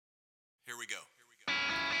Here we go.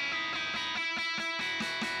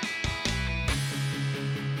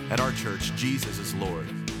 At our church, Jesus is Lord.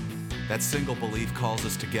 That single belief calls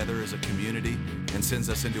us together as a community and sends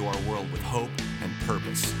us into our world with hope and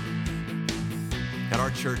purpose. At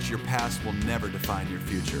our church, your past will never define your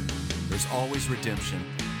future. There's always redemption,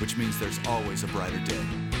 which means there's always a brighter day.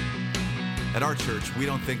 At our church, we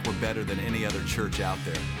don't think we're better than any other church out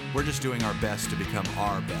there. We're just doing our best to become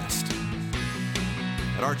our best.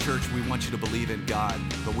 At our church, we want you to believe in God,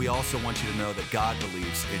 but we also want you to know that God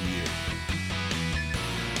believes in you.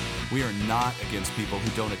 We are not against people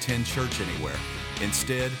who don't attend church anywhere.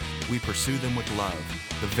 Instead, we pursue them with love,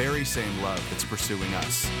 the very same love that's pursuing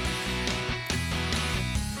us.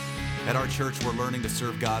 At our church, we're learning to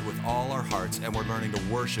serve God with all our hearts, and we're learning to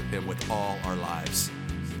worship Him with all our lives.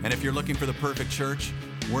 And if you're looking for the perfect church,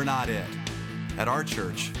 we're not it. At our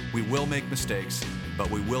church, we will make mistakes,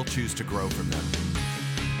 but we will choose to grow from them.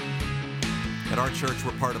 At our church,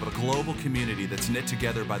 we're part of a global community that's knit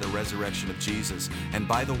together by the resurrection of Jesus. And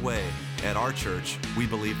by the way, at our church, we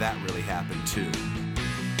believe that really happened too.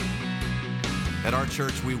 At our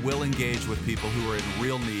church, we will engage with people who are in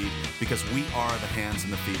real need because we are the hands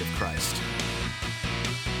and the feet of Christ.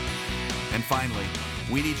 And finally,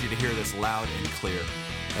 we need you to hear this loud and clear.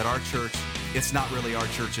 At our church, it's not really our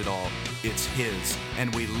church at all. It's His.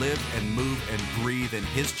 And we live and move and breathe in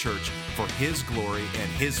His church for His glory and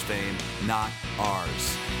His fame, not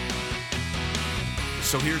ours.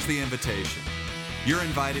 So here's the invitation. You're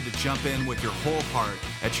invited to jump in with your whole heart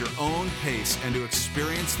at your own pace and to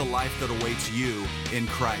experience the life that awaits you in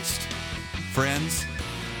Christ. Friends,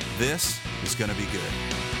 this is going to be good.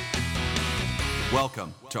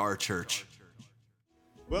 Welcome to our church.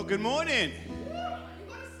 Well, good morning.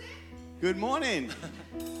 Good morning.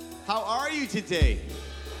 How are you today?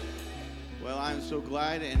 Well, I'm so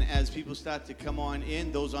glad, and as people start to come on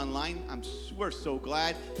in, those online, we're so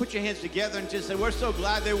glad. Put your hands together and just say, we're so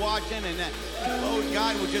glad they're watching, and that, oh,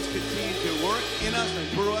 God will just continue to work in us and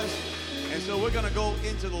through us. And so we're going to go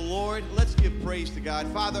into the Lord. Let's give praise to God.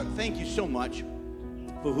 Father, thank you so much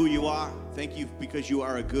for who you are. Thank you because you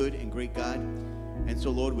are a good and great God. And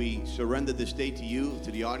so, Lord, we surrender this day to you,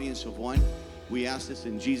 to the audience of one. We ask this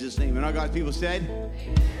in Jesus' name. And our God's people said,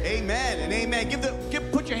 amen and amen.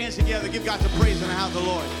 Put your hands together. Give God some praise in the house of the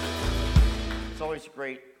Lord. It's always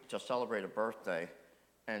great to celebrate a birthday.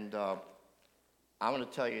 And I want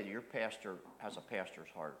to tell you that your pastor has a pastor's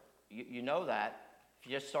heart. You know that. If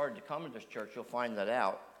you just started to come to this church, you'll find that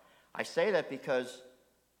out. I say that because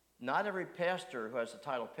not every pastor who has the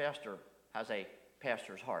title pastor has a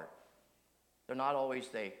pastor's heart. They're not always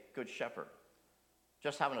the good shepherd.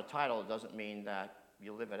 Just having a title doesn't mean that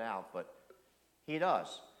you live it out, but he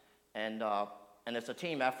does. And it's a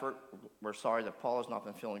team effort. We're sorry that Paula's not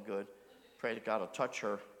been feeling good. Pray that God will touch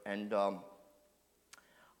her. And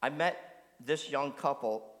I met this young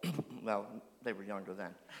couple. Well, they were younger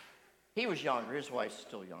then. He was younger. His wife's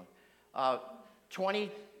still young.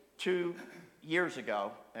 22 years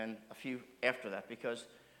ago, and a few after that, because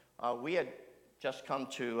we had just come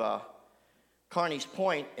to Carney's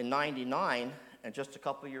Point in '99. And just a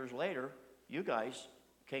couple of years later, you guys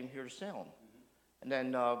came here to Salem. And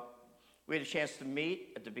then we had a chance to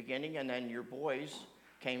meet at the beginning, and then your boys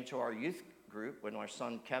came to our youth group when our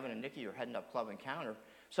son Kevin and Nikki were heading up Club Encounter.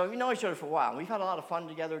 So we know each other for a while. We've had a lot of fun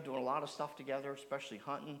together, doing a lot of stuff together, especially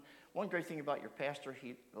hunting. One great thing about your pastor,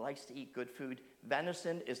 he likes to eat good food.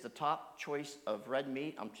 Venison is the top choice of red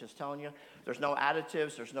meat, I'm just telling you. There's no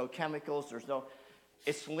additives, there's no chemicals,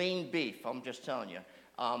 it's lean beef, I'm just telling you.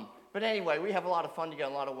 But anyway, we have a lot of fun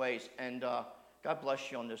together in a lot of ways, and God bless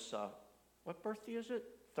you on this, what birthday is it?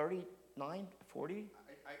 39, 40?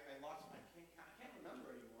 I lost my cake. I can't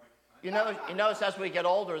remember anymore. You notice as we get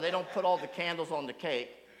older, they don't put all the candles on the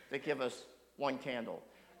cake. They give us one candle,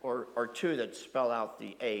 or two that spell out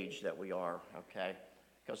the age that we are, okay?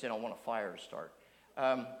 Because they don't want a fire to start.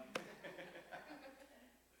 But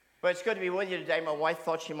it's good to be with you today. My wife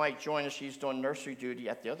thought she might join us. She's doing nursery duty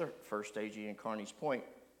at the other First AG in Carney's Point.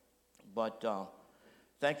 But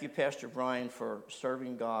thank you, Pastor Brian, for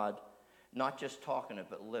serving God, not just talking it,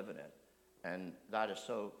 but living it. And that is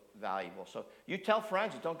so valuable. So you tell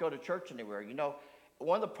friends that don't go to church anywhere. You know,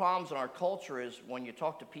 one of the problems in our culture is when you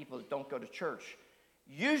talk to people that don't go to church,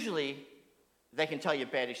 usually they can tell you a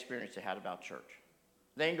bad experience they had about church.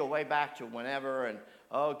 They can go way back to whenever, and,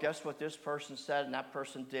 oh, guess what this person said and that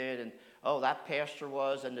person did, and, oh, that pastor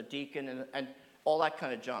was, and the deacon, and all that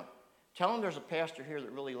kind of junk. Tell them there's a pastor here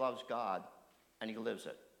that really loves God, and he lives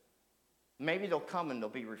it. Maybe they'll come and they'll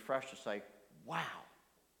be refreshed and say, wow,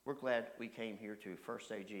 we're glad we came here to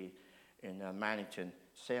First AG in Mannington,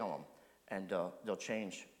 Salem. and they'll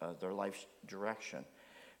change their life's direction.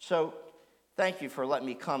 So thank you for letting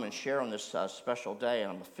me come and share on this special day,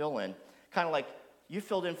 and I'm a fill-in. Kind of like you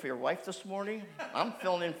filled in for your wife this morning. I'm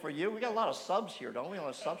filling in for you. We got a lot of subs here, don't we, a lot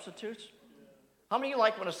of substitutes? How many of you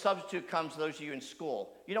like when a substitute comes, those of you in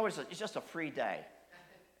school? You know, it's just a free day.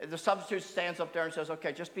 The substitute stands up there and says,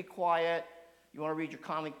 okay, just be quiet. You want to read your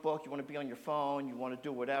comic book, you want to be on your phone, you want to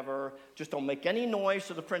do whatever. Just don't make any noise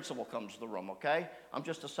till the principal comes to the room, okay? I'm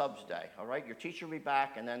just a subs day, all right? Your teacher will be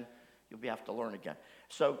back, and then you'll have to learn again.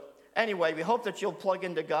 So anyway, we hope that you'll plug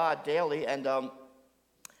into God daily. And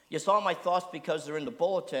you saw my thoughts because they're in the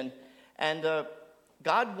bulletin. And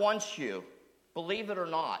God wants you, believe it or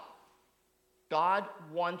not. God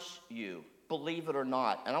wants you, believe it or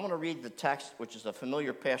not. And I want to read the text, which is a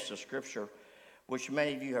familiar passage of Scripture, which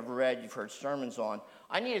many of you have read, you've heard sermons on.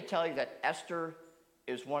 I need to tell you that Esther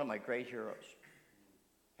is one of my great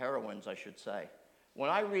heroines, I should say. When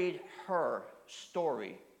I read her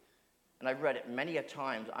story, and I've read it many a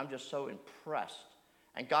times, I'm just so impressed.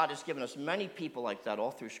 And God has given us many people like that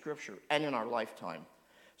all through Scripture and in our lifetime.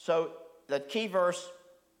 So the key verse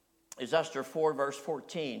is Esther 4, verse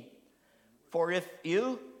 14. For if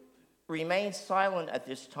you remain silent at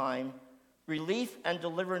this time, relief and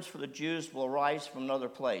deliverance for the Jews will arise from another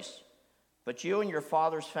place, but you and your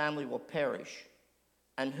father's family will perish.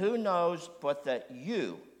 And who knows but that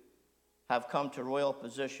you have come to royal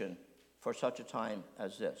position for such a time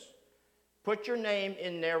as this. Put your name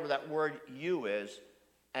in there where that word you is,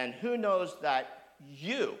 and who knows that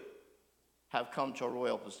you have come to a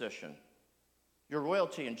royal position. Your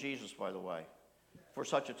royalty in Jesus, by the way, for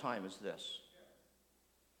such a time as this.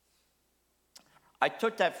 I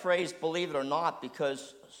took that phrase, believe it or not,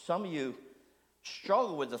 because some of you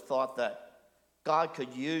struggle with the thought that God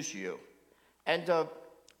could use you. And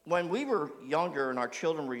when we were younger and our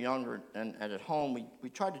children were younger and at home, we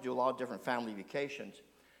tried to do a lot of different family vacations.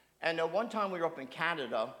 And one time we were up in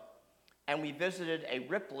Canada and we visited a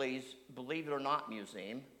Ripley's Believe It or Not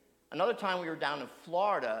museum. Another time we were down in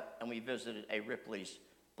Florida and we visited a Ripley's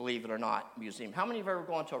Believe It or Not museum. How many have ever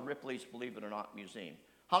gone to a Ripley's Believe It or Not museum?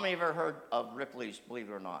 How many have ever heard of Ripley's Believe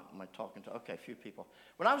It or Not? Am I talking to? Okay, a few people.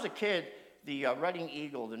 When I was a kid, the Reading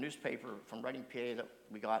Eagle, the newspaper from Reading, PA that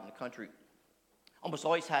we got in the country, almost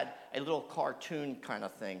always had a little cartoon kind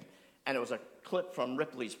of thing. And it was a clip from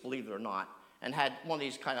Ripley's Believe It or Not and had one of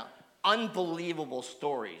these kind of unbelievable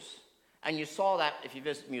stories. And you saw that if you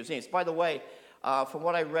visit museums. By the way, from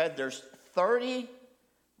what I read, there's 30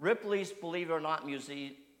 Ripley's Believe It or Not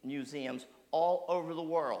museums all over the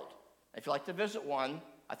world. If you'd like to visit one,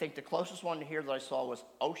 I think the closest one here that I saw was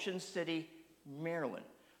Ocean City, Maryland.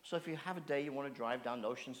 So if you have a day you want to drive down to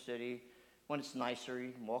Ocean City, when it's nicer,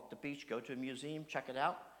 you can walk the beach, go to a museum, check it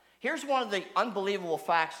out. Here's one of the unbelievable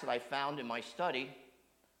facts that I found in my study.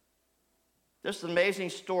 This is an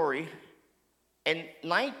amazing story. In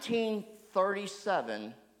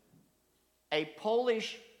 1937, a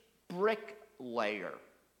Polish bricklayer,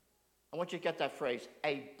 I want you to get that phrase,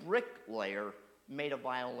 a bricklayer made a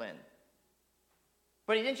violin.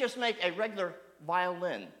 But he didn't just make a regular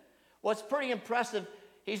violin. What's pretty impressive,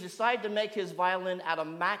 he's decided to make his violin out of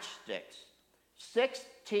matchsticks.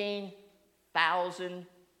 16,000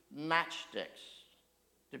 matchsticks,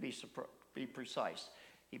 to be precise.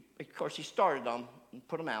 Of course, he started them and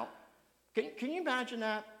put them out. Can you imagine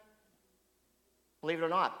that? Believe it or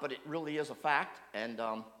not, but it really is a fact. And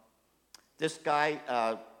this guy,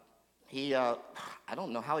 I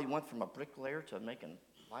don't know how he went from a bricklayer to making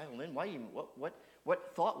violin.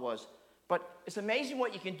 What thought was? But it's amazing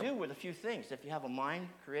what you can do with a few things. If you have a mind,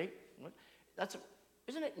 create.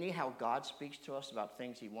 Isn't it neat how God speaks to us about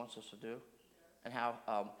things he wants us to do? And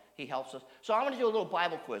how he helps us? So I'm going to do a little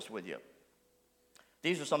Bible quiz with you.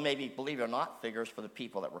 These are some maybe believe it or not figures for the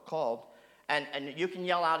people that were called. And you can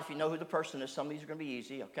yell out if you know who the person is. Some of these are going to be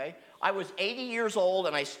easy, okay? I was 80 years old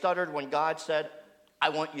and I stuttered when God said, I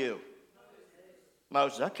want you.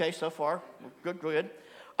 Moses. Okay, so far. Good.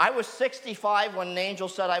 I was 65 when an angel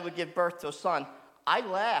said I would give birth to a son. I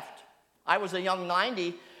laughed. I was a young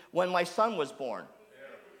 90 when my son was born.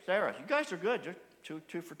 Sarah, you guys are good. You're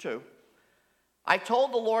two for two. I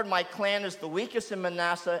told the Lord my clan is the weakest in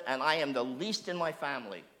Manasseh and I am the least in my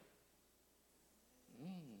family.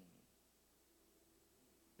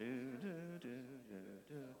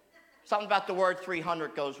 Something about the word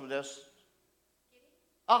 300 goes with this.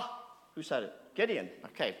 Who said it? Gideon.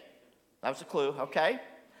 Okay, that was a clue. Okay.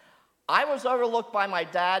 I was overlooked by my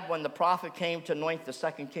dad when the prophet came to anoint the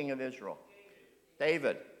second king of Israel.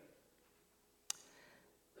 David.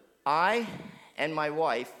 I and my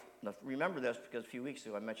wife, now remember this because a few weeks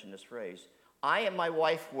ago I mentioned this phrase. I and my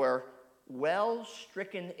wife were well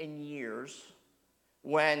stricken in years,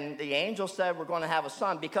 when the angel said we're going to have a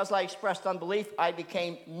son, because I expressed unbelief, I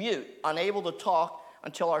became mute, unable to talk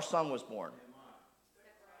until our son was born.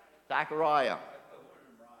 Zechariah.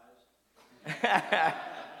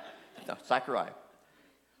 No, Zechariah.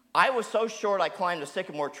 I was so short I climbed a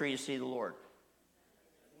sycamore tree to see the Lord.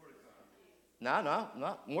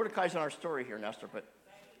 No. Mordecai's in our story here, Nestor, but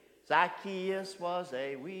Zacchaeus was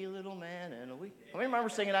a wee little man and a wee. I remember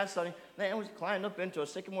singing that Sunday. Man was climbing up into a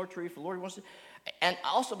sycamore tree for the Lord. He wants to. And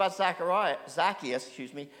also about Zacchaeus,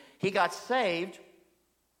 he got saved.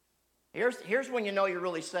 Here's when you know you're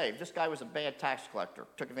really saved. This guy was a bad tax collector,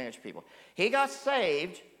 took advantage of people. He got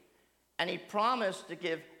saved, and he promised to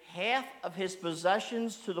give half of his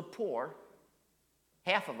possessions to the poor,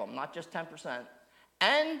 half of them, not just 10%,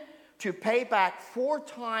 and to pay back 4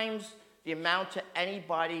 times the amount to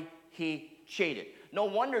anybody he cheated. No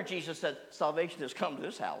wonder Jesus said, salvation has come to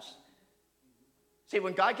this house. See,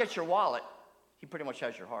 when God gets your wallet, he pretty much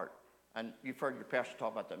has your heart. And you've heard your pastor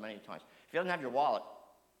talk about that many times. If he doesn't have your wallet,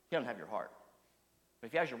 he doesn't have your heart. But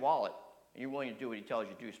if he has your wallet, and you're willing to do what he tells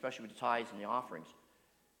you to do, especially with the tithes and the offerings,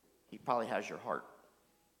 he probably has your heart.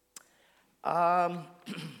 I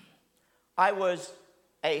was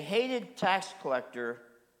a hated tax collector,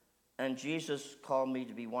 and Jesus called me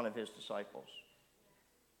to be one of his disciples.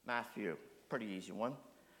 Matthew, pretty easy one.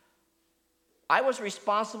 I was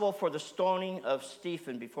responsible for the stoning of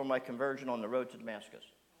Stephen before my conversion on the road to Damascus.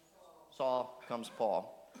 Saul comes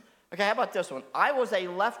Paul. Okay, how about this one? I was a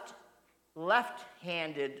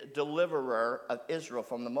left-handed deliverer of Israel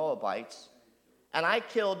from the Moabites, and I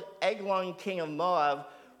killed Eglon, king of Moab,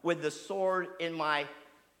 with the sword in my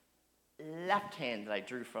left hand that I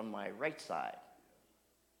drew from my right side.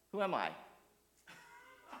 Who am I?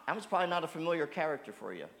 That was probably not a familiar character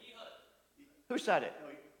for you. Who said it?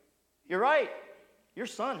 You're right. Your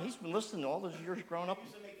son, he's been listening to all those years growing up. He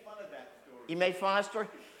used to make fun of that story. He made fun of that story.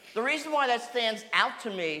 The reason why that stands out to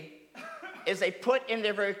me is they put in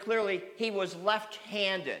there very clearly he was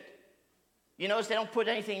left-handed. You notice they don't put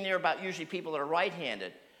anything there about usually people that are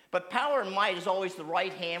right-handed. But power and might is always the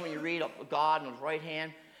right hand when you read God and his right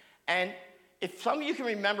hand. And if some of you can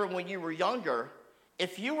remember when you were younger,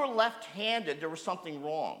 if you were left-handed, there was something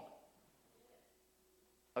wrong.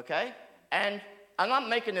 Okay? And I'm not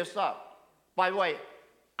making this up. By the way,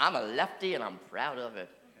 I'm a lefty and I'm proud of it.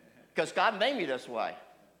 Because God made me this way.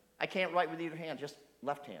 I can't write with either hand, just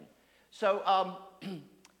left hand. So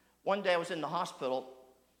one day I was in the hospital.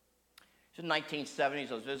 It was in the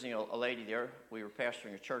 1970s. I was visiting a lady there. We were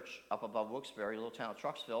pastoring a church up above Wilkes-Barre, a little town of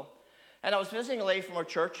Trucksville. And I was visiting a lady from our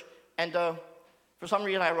church, and for some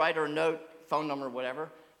reason I write her a note, phone number, whatever.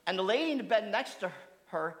 And the lady in the bed next to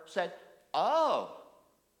her said, "Oh,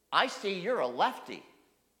 I see you're a lefty."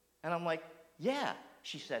 And I'm like, "Yeah."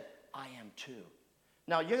 She said, "I am too."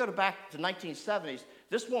 Now, you go back to the 1970s,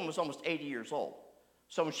 this woman was almost 80 years old.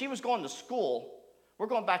 So when she was going to school, we're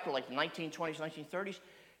going back to like the 1920s, 1930s,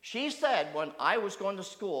 she said when I was going to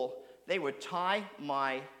school, they would tie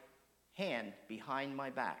my hand behind my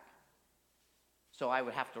back. So I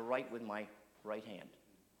would have to write with my right hand.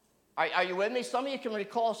 Are you with me? Some of you can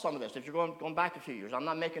recall some of this if you're going back a few years. I'm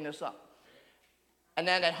not making this up. And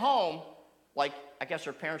then at home, like I guess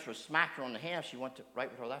her parents would smack her on the hand, she went to write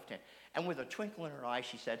with her left hand. And with a twinkle in her eye,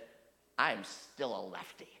 she said, "I'm still a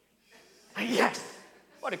lefty." Yes!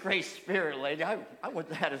 What a great spirit, lady. I went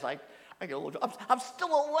to that as I get a little, I'm still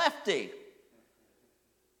a lefty.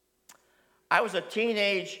 I was a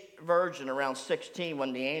teenage virgin around 16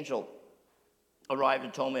 when the angel arrived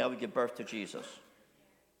and told me I would give birth to Jesus.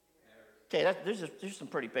 Okay, there's some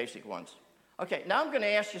pretty basic ones. Okay, now I'm going to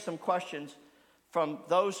ask you some questions from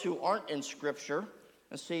those who aren't in Scripture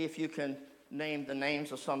and see if you can name the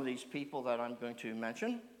names of some of these people that I'm going to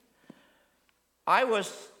mention. I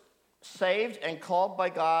was saved and called by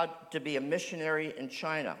God to be a missionary in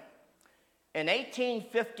China. In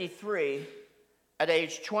 1853, at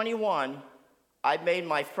age 21, I made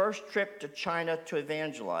my first trip to China to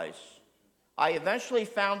evangelize. I eventually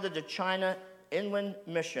founded the China Inland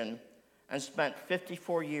Mission and spent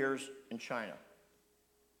 54 years in China.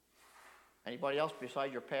 Anybody else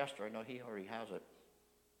besides your pastor? I know he already has it.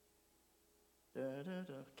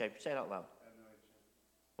 Okay, say it out loud.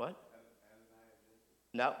 What?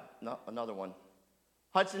 No, another one.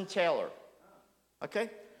 Hudson Taylor. Okay?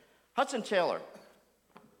 Hudson Taylor.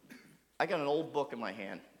 I got an old book in my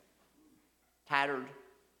hand. Tattered,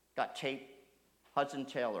 got tape. Hudson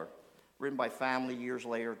Taylor. Written by family years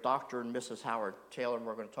later. Dr. and Mrs. Howard Taylor.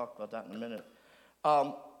 We're going to talk about that in a minute.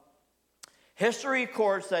 History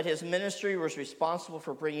records that his ministry was responsible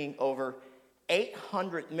for bringing over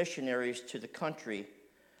 800 missionaries to the country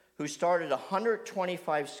who started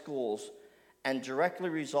 125 schools and directly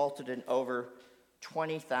resulted in over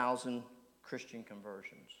 20,000 Christian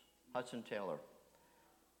conversions. Hudson Taylor.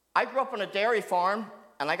 I grew up on a dairy farm,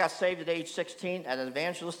 and I got saved at age 16 at an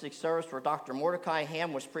evangelistic service where Dr. Mordecai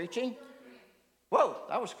Ham was preaching. Whoa,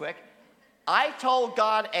 that was quick. I told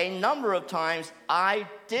God a number of times I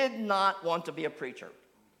did not want to be a preacher.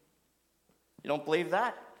 You don't believe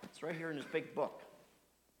that? It's right here in this big book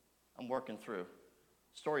I'm working through.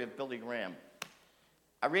 Story of Billy Graham.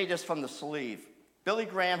 I read this from the sleeve. Billy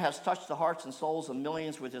Graham has touched the hearts and souls of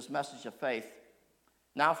millions with his message of faith.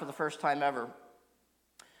 Now, for the first time ever,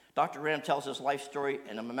 Dr. Graham tells his life story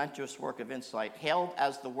in a momentous work of insight. Hailed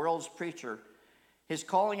as the world's preacher, his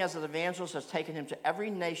calling as an evangelist has taken him to every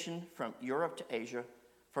nation from Europe to Asia,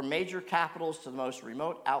 from major capitals to the most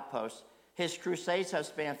remote outposts. His crusades have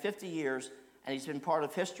spanned 50 years, and he's been part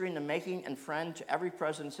of history in the making and friend to every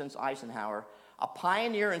president since Eisenhower. A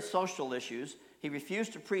pioneer in social issues, he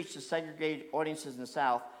refused to preach to segregated audiences in the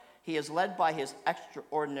South. He is led by his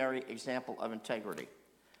extraordinary example of integrity.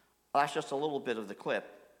 Well, that's just a little bit of the clip.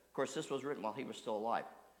 Of course, this was written while he was still alive.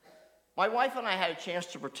 My wife and I had a chance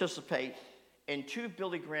to participate in 2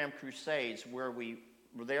 Billy Graham crusades where we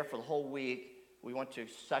were there for the whole week. We went to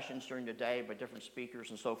sessions during the day by different speakers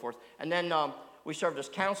and so forth. And then we served as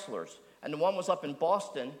counselors. And the one was up in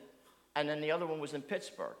Boston, and then the other one was in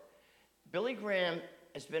Pittsburgh. Billy Graham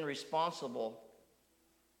has been responsible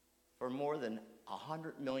for more than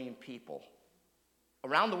 100 million people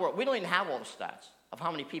around the world. We don't even have all the stats of how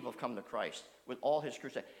many people have come to Christ with all his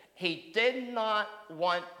crusades. He did not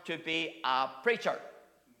want to be a preacher.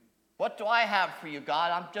 What do I have for you,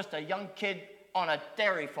 God? I'm just a young kid on a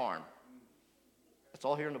dairy farm. It's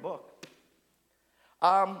all here in the book.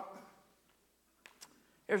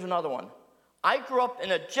 Here's another one. I grew up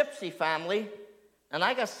in a gypsy family, and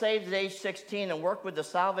I got saved at age 16 and worked with the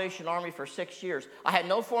Salvation Army for 6 years. I had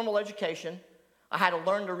no formal education. I had to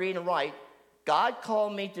learn to read and write. God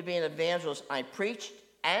called me to be an evangelist. I preached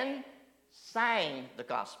and sang the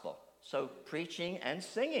gospel. So preaching and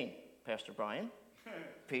singing, Pastor Brian.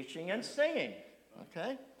 Preaching and singing,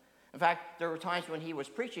 okay? In fact, there were times when he was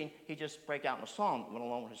preaching, he'd just break out in a song that went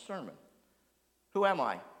along with his sermon. Who am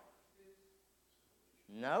I?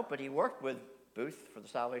 No, but he worked with Booth for the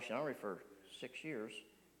Salvation Army for 6 years.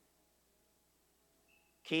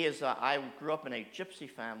 Key is I grew up in a gypsy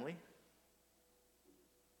family.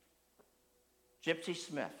 Gypsy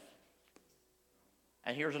Smith.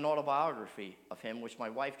 And here's an autobiography of him, which my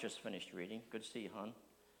wife just finished reading. Good to see you, hon.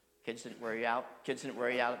 Kids didn't wear you out. Kids didn't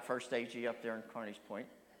wear you out at First AG up there in Carney's Point.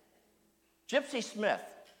 Gypsy Smith.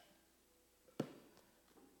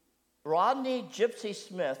 Rodney Gypsy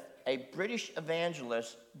Smith, a British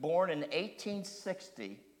evangelist born in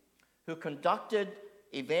 1860, who conducted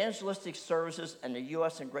evangelistic services in the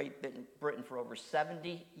U.S. and Great Britain for over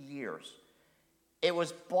 70 years. It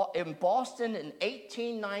was in Boston in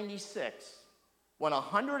 1896 when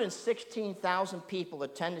 116,000 people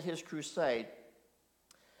attended his crusade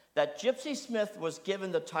that Gypsy Smith was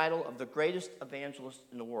given the title of the greatest evangelist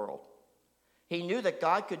in the world. He knew that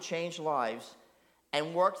God could change lives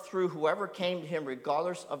and work through whoever came to him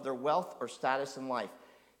regardless of their wealth or status in life.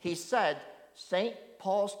 He said, St.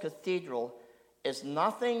 Paul's Cathedral is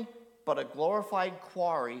nothing but a glorified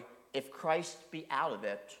quarry if Christ be out of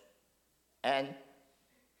it. And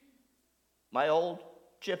my old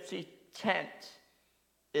gypsy tent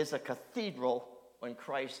is a cathedral when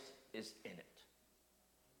Christ is in it.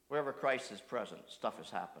 Wherever Christ is present, stuff is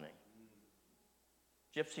happening.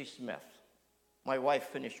 Gypsy Smith. My wife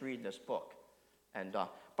finished reading this book. And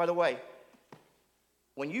by the way,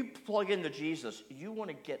 when you plug into Jesus, you want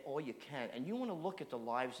to get all you can, and you want to look at the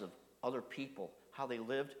lives of other people, how they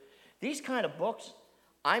lived. These kind of books,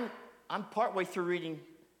 I'm partway through reading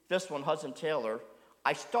this one, Hudson Taylor.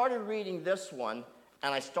 I started reading this one,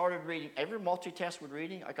 and I started reading, every multitask with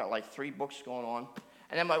reading, I got like 3 books going on.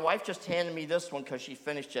 And then my wife just handed me this one because she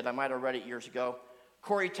finished it. I might have read it years ago.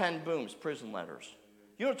 Corrie ten Boom's Prison Letters.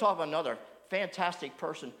 You want to talk about another fantastic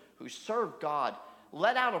person who served God,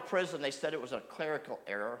 let out of prison. They said it was a clerical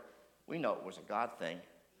error. We know it was a God thing.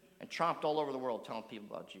 And tromped all over the world telling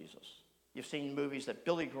people about Jesus. You've seen movies that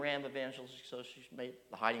Billy Graham Evangelistic Association made,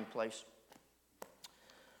 The Hiding Place.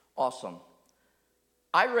 Awesome.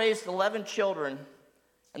 I raised 11 children,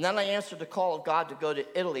 and then I answered the call of God to go to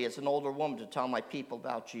Italy as an older woman to tell my people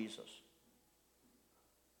about Jesus.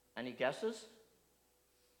 Any guesses?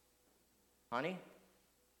 Honey?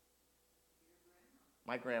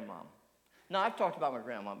 My grandmom. No, I've talked about my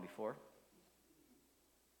grandmom before.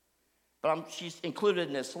 But she's included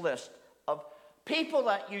in this list of people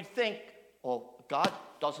that you'd think, well, God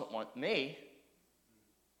doesn't want me.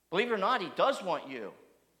 Believe it or not, he does want you,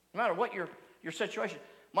 no matter what your situation.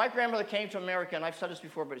 My grandmother came to America, and I've said this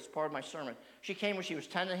before, but it's part of my sermon. She came when she was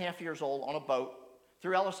 10 and a half years old on a boat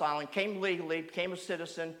through Ellis Island, came legally, became a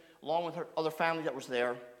citizen, along with her other family that was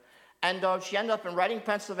there. And she ended up in Reading,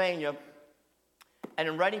 Pennsylvania. And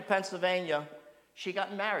in Reading, Pennsylvania, she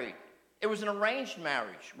got married. It was an arranged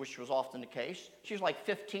marriage, which was often the case. She was like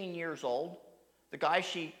 15 years old. The guy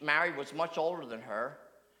she married was much older than her.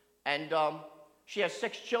 And she had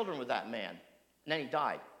 6 children with that man. And then he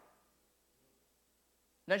died.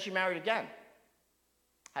 And then she married again.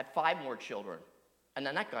 Had 5 more children. And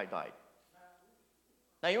then that guy died.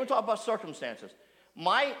 Now, you want to talk about circumstances.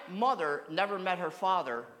 My mother never met her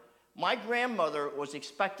father. My grandmother was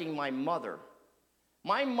expecting my mother.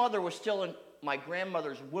 My mother was still in my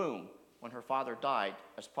grandmother's womb when her father died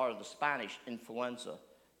as part of the Spanish influenza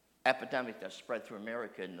epidemic that spread through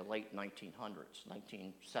America in the late 1900s,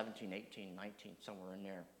 1917, 18, 19, somewhere in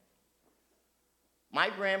there.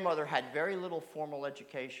 My grandmother had very little formal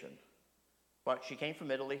education, but she came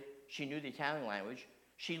from Italy. She knew the Italian language.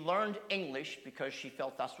 She learned English because she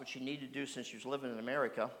felt that's what she needed to do since she was living in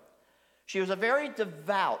America. She was a very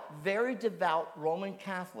devout Roman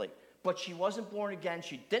Catholic, but she wasn't born again.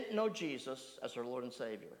 She didn't know Jesus as her Lord and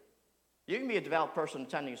Savior. You can be a devout person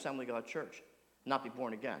attending Assembly of God Church and not be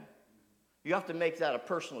born again. You have to make that a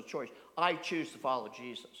personal choice. I choose to follow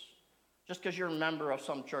Jesus. Just because you're a member of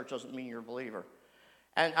some church doesn't mean you're a believer.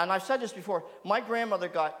 And I've said this before, my grandmother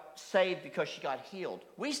got saved because she got healed.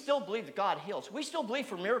 We still believe that God heals. We still believe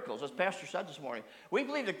for miracles, as Pastor said this morning. We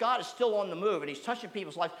believe that God is still on the move, and he's touching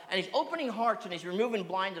people's lives, and he's opening hearts, and he's removing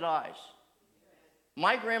blinded eyes.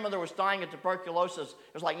 My grandmother was dying of tuberculosis.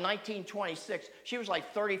 It was like 1926. She was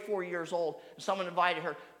like 34 years old, and someone invited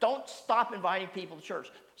her. Don't stop inviting people to church.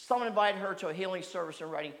 Someone invited her to a healing service in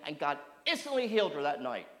Reading, and God instantly healed her that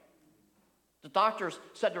night. The doctors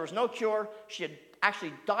said there was no cure. She had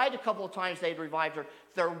actually died a couple of times. They had revived her.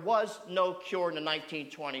 There was no cure in the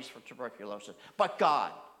 1920s for tuberculosis, but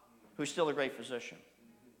God, who's still a great physician.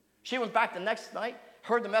 She went back the next night,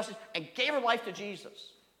 heard the message, and gave her life to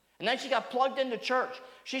Jesus. And then she got plugged into church.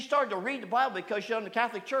 She started to read the Bible because in the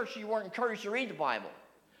Catholic Church, you weren't encouraged to read the Bible.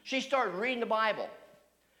 She started reading the Bible.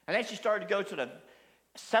 And then she started to go to the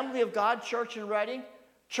Assembly of God Church in Reading,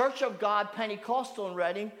 Church of God Pentecostal in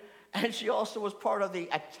Reading, and she also was part of the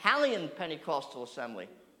Italian Pentecostal Assembly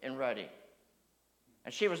in Reading.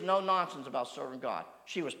 And she was no nonsense about serving God.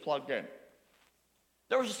 She was plugged in.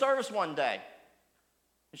 There was a service one day,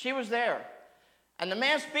 and she was there. And the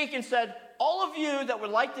man speaking said, all of you that would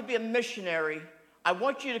like to be a missionary, I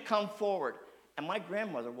want you to come forward. And my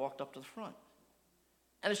grandmother walked up to the front.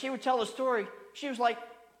 And as she would tell the story, she was like,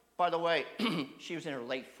 by the way, she was in her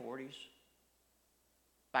late 40s.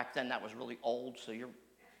 Back then, that was really old, so you're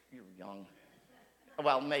young.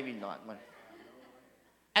 Well, maybe not.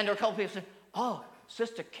 And there were a couple people saying, oh,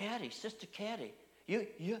 Sister Caddy,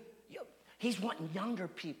 he's wanting younger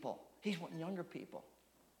people. He's wanting younger people.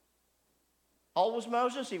 How old was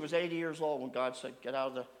Moses? He was 80 years old when God said, get out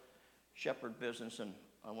of the shepherd business and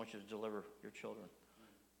I want you to deliver your children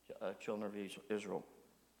of Israel.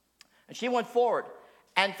 And she went forward.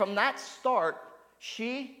 And from that start,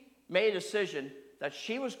 she made a decision that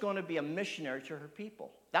she was going to be a missionary to her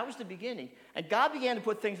people. That was the beginning. And God began to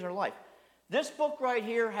put things in her life. This book right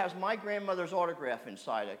here has my grandmother's autograph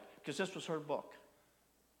inside it because this was her book.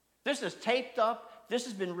 This is taped up. This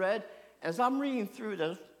has been read. And as I'm reading through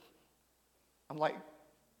this, I'm like,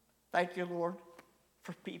 thank you, Lord,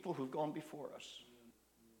 for people who've gone before us,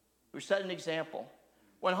 who set an example.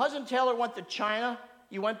 When Hudson Taylor went to China,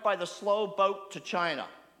 he went by the slow boat to China.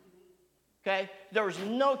 Okay? There was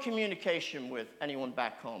no communication with anyone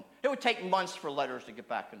back home. It would take months for letters to get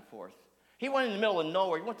back and forth. He went in the middle of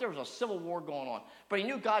nowhere. There was a civil war going on. But he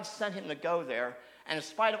knew God sent him to go there. And in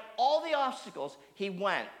spite of all the obstacles, he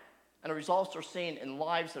went. And the results are seen in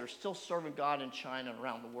lives that are still serving God in China and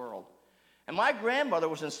around the world. And my grandmother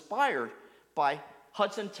was inspired by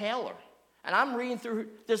Hudson Taylor. And I'm reading through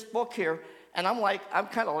this book here, and I'm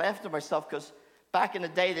kind of laughing to myself because back in the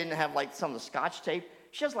day, they didn't have like some of the Scotch tape.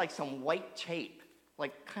 She has like some white tape,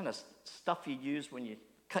 like kind of stuff you use when you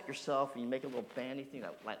cut yourself and you make a little bandy thing,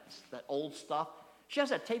 that old stuff. She has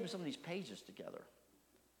that tape and some of these pages together.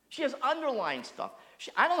 She has underlined stuff.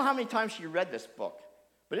 I don't know how many times she read this book,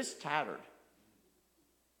 but it's tattered.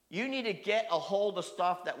 You need to get a hold of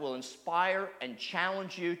stuff that will inspire and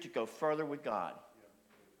challenge you to go further with God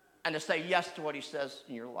and to say yes to what he says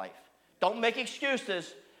in your life. Don't make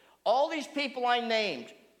excuses. All these people I named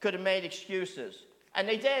could have made excuses, and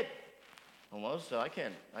they did. Almost, I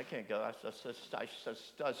can't go.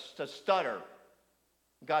 I stutter.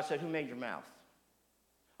 God said, who made your mouth?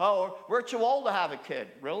 Oh, we're too old to have a kid.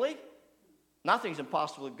 Really? Nothing's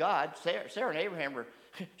impossible with God. Sarah and Abraham were,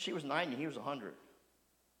 she was 90, he was 100.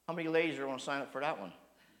 How many ladies are going to sign up for that one?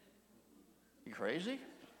 You crazy?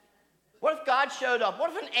 What if God showed up?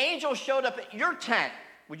 What if an angel showed up at your tent?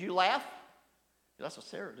 Would you laugh? That's what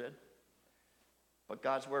Sarah did. But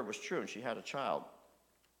God's word was true, and she had a child.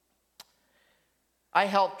 I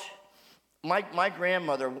helped, my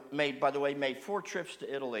grandmother made 4 trips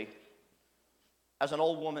to Italy as an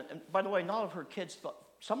old woman. And by the way,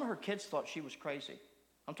 some of her kids thought she was crazy.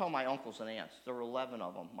 I'm talking my uncles and aunts. There were 11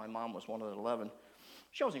 of them. My mom was one of the 11.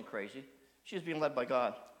 She wasn't crazy. She was being led by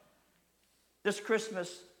God. This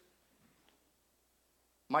Christmas,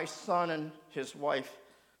 my son and his wife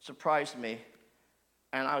surprised me,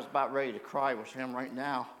 and I was about ready to cry with him right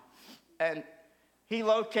now. And he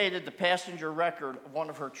located the passenger record of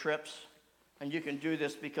one of her trips, and you can do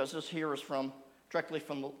this because this here is directly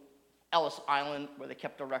from Ellis Island, where they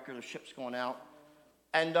kept a record of ships going out.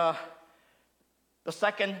 And the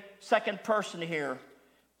second person here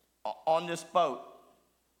on this boat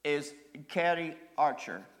is Carrie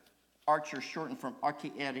Archer. Archer shortened from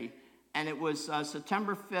Archieri. And it was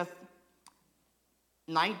September 5th,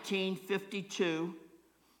 1952.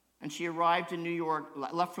 And she arrived in New York,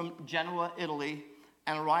 left from Genoa, Italy,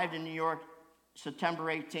 and arrived in New York September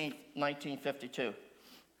 18th, 1952.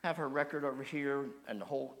 Have her record over here and the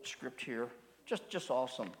whole script here. Just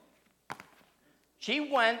awesome.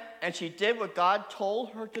 She went and she did what God told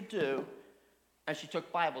her to do, and she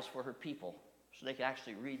took Bibles for her people so they could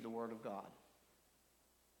actually read the Word of God.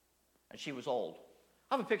 And she was old.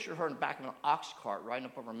 I have a picture of her in the back of an ox cart riding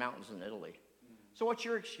up over mountains in Italy. So what's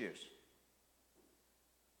your excuse?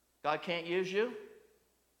 God can't use you?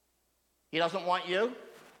 He doesn't want you?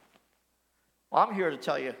 Well, I'm here to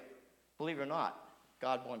tell you, believe it or not,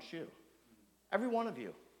 God wants you. Every one of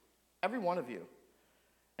you. Every one of you.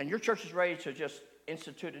 And your church is ready to just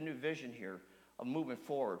institute a new vision here of moving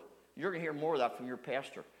forward. You're going to hear more of that from your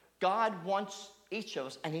pastor. God wants each of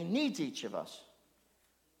us, and he needs each of us.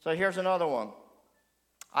 So here's another one.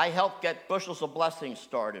 I helped get Bushels of Blessing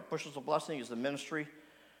started. Bushels of Blessing is the ministry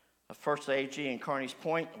of First AG in Carneys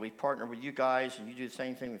Point. We partner with you guys, and you do the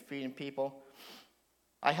same thing with feeding people.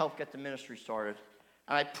 I helped get the ministry started.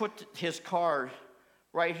 And I put his card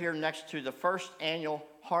right here next to the first annual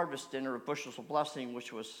harvest dinner of Bushels of Blessing,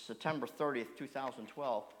 which was September 30th,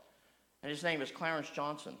 2012. And his name is Clarence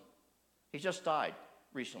Johnson. He just died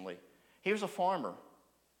recently. He was a farmer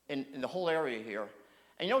in the whole area here.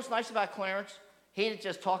 And you know what's nice about Clarence? He didn't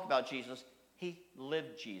just talk about Jesus, he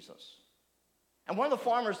lived Jesus. And one of the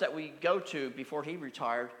farmers that we go to before he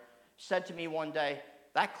retired said to me one day,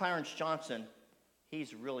 that Clarence Johnson,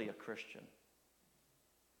 he's really a Christian.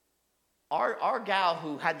 Our gal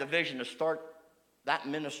who had the vision to start that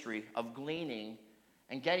ministry of gleaning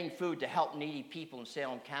and getting food to help needy people in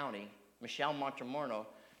Salem County, Michelle Montemorno,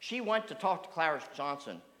 she went to talk to Clarence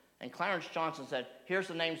Johnson. And Clarence Johnson said, here's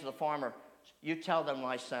the names of the farmer. You tell them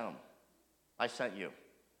I sent them. I sent you.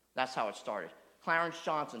 That's how it started. Clarence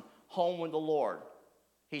Johnson, home with the Lord.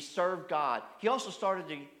 He served God. He also started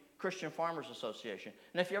the Christian Farmers Association.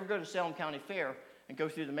 And if you ever go to Salem County Fair and go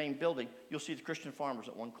through the main building, you'll see the Christian farmers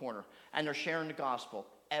at one corner. And they're sharing the gospel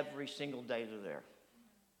every single day they're there.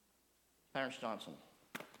 Clarence Johnson.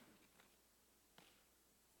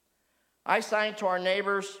 I sang to our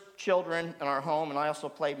neighbors' children in our home, and I also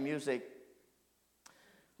played music.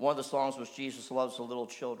 One of the songs was Jesus Loves the Little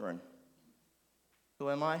Children. Who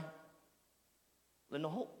am I? Linda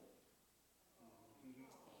Holt.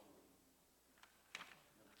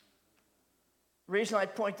 The reason I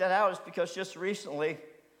point that out is because just recently,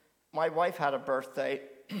 my wife had a birthday.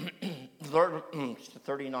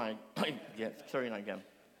 39. Yeah, 39 again.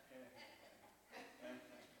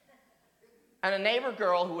 And a neighbor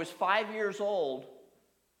girl who was 5 years old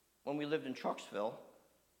when we lived in Trucksville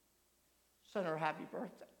sent her a happy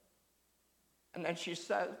birthday. And then she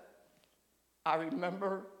said, I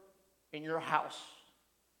remember in your house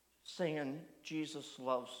singing Jesus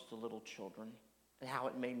Loves the Little Children and how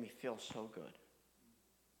it made me feel so good.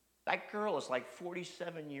 That girl is like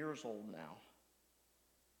 47 years old now.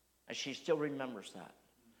 And she still remembers that.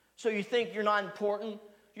 So you think you're not important?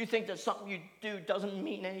 You think that something you do doesn't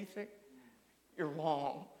mean anything? You're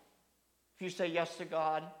wrong. If you say yes to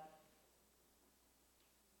God,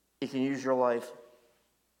 He can use your life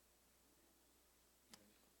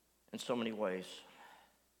in so many ways.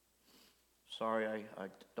 Sorry, I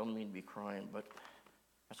don't mean to be crying, but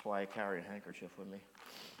that's why I carry a handkerchief with me.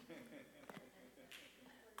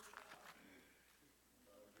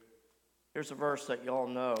 Here's a verse that you all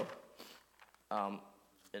know.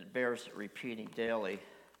 It bears repeating daily.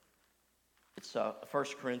 It's 1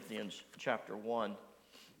 Corinthians chapter 1,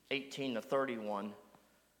 18 to 31.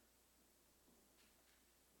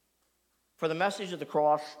 For the message of the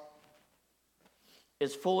cross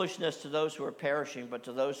is foolishness to those who are perishing, but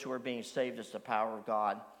to those who are being saved is the power of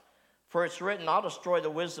God. For it's written, I'll destroy the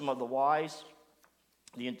wisdom of the wise,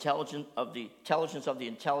 the intelligence of the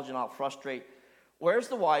intelligent I'll frustrate. Where's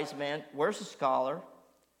the wise man? Where's the scholar?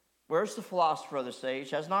 Where's the philosopher of this age?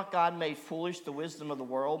 Has not God made foolish the wisdom of the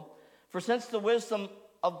world? For since in the wisdom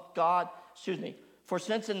of God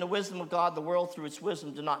the world through its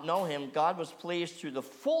wisdom did not know him, God was pleased through the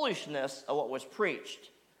foolishness of what was preached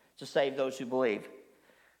to save those who believe.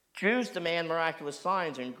 Jews demand miraculous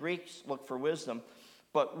signs and Greeks look for wisdom,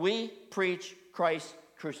 but we preach Christ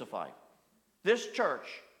crucified. This church,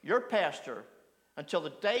 your pastor, until the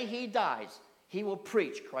day he dies, he will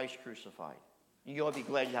preach Christ crucified. And you'll be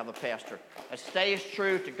glad you have a pastor that stays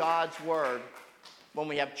true to God's word when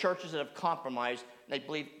we have churches that have compromised and they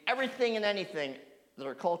believe everything and anything that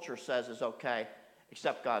our culture says is okay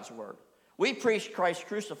except God's word. We preach Christ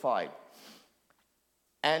crucified.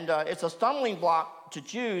 And it's a stumbling block to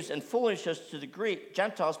Jews and foolishness to the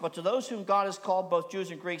Gentiles, but to those whom God has called, both Jews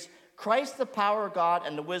and Greeks, Christ the power of God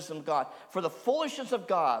and the wisdom of God. For the foolishness of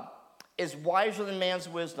God is wiser than man's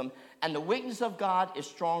wisdom, and the weakness of God is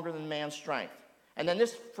stronger than man's strength. And then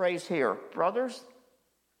this phrase here, brothers,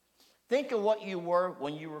 think of what you were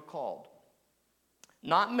when you were called.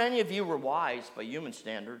 Not many of you were wise by human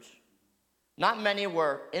standards. Not many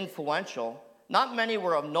were influential. Not many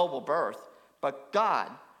were of noble birth. But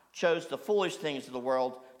God chose the foolish things of the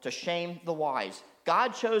world to shame the wise. God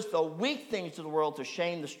chose the weak things of the world to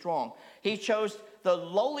shame the strong. He chose the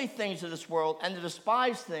lowly things of this world and the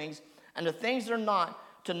despised things and the things that are not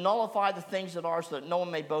to nullify the things that are, so that no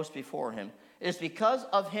one may boast before him. It is because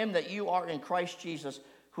of him that you are in Christ Jesus,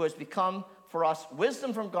 who has become for us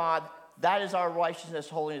wisdom from God. That is our righteousness,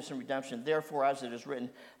 holiness, and redemption. Therefore, as it is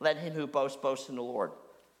written, let him who boasts boast in the Lord.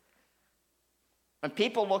 When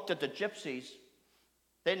people looked at the gypsies,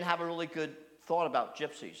 they didn't have a really good thought about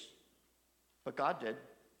gypsies. But God did. And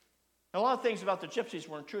a lot of things about the gypsies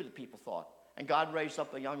weren't true that people thought. And God raised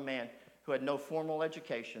up a young man who had no formal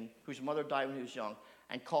education, whose mother died when he was young,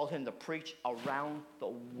 and called him to preach around the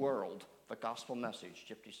world the gospel message,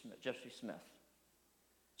 Gypsy Smith.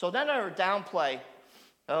 So then I would downplay,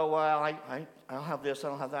 oh, well, I don't have this, I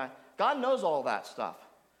don't have that. God knows all that stuff.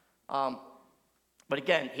 But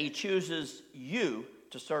again, he chooses you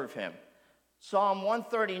to serve him. Psalm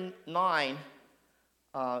 139,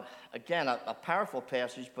 again, a powerful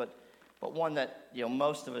passage, but one that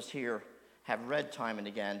most of us here have read time and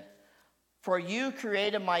again. For you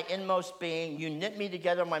created my inmost being. You knit me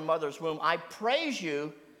together in my mother's womb. I praise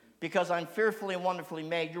you because I'm fearfully and wonderfully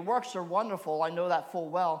made. Your works are wonderful. I know that full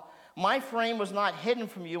well. My frame was not hidden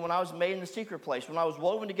from you when I was made in the secret place. When I was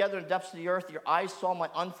woven together in the depths of the earth, your eyes saw my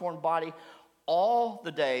unformed body. All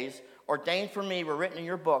the days ordained for me were written in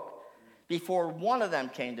your book before one of them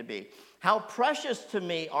came to be. How precious to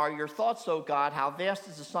me are your thoughts, O God. How vast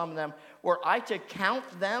is the sum of them. Were I to count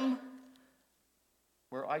them,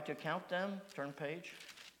 turn page,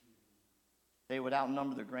 they would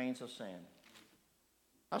outnumber the grains of sand.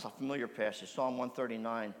 That's a familiar passage, Psalm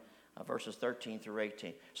 139, verses 13 through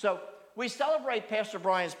 18. So we celebrate Pastor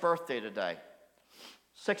Brian's birthday today.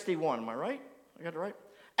 61, am I right? I got it right?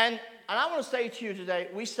 And I want to say to you today,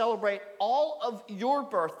 we celebrate all of your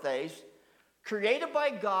birthdays created by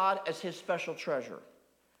God as his special treasure.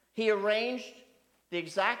 He arranged the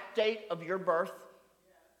exact date of your birth.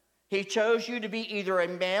 He chose you to be either a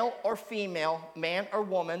male or female, man or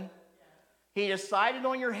woman. He decided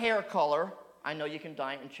on your hair color. I know you can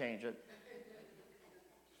dye it and change it.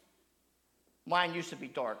 Mine used to be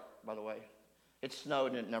dark, by the way. It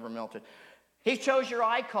snowed and it never melted. He chose your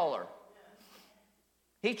eye color.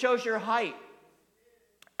 He chose your height.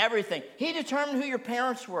 Everything. He determined who your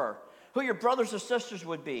parents were, who your brothers or sisters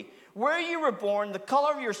would be, where you were born, the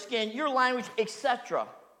color of your skin, your language, etc.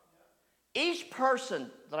 Each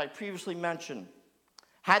person that I previously mentioned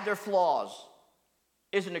had their flaws.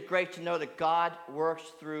 Isn't it great to know that God works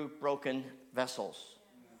through broken vessels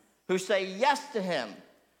who say yes to him?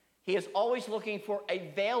 He is always looking for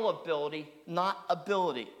availability, not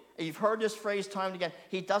ability. You've heard this phrase time and again.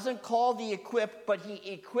 He doesn't call the equipped, but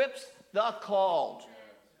he equips the called.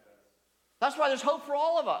 That's why there's hope for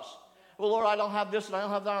all of us. Well, Lord, I don't have this and I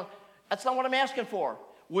don't have that. That's not what I'm asking for.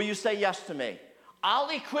 Will you say yes to me? I'll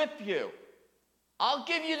equip you. I'll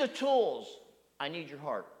give you the tools. I need your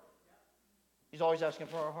heart. He's always asking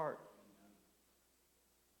for our heart.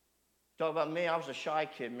 Talk about me, I was a shy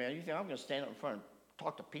kid, man. You think I'm going to stand up in front and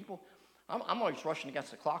talk to people? I'm always rushing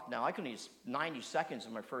against the clock now. I couldn't use 90 seconds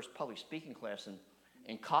in my first public speaking class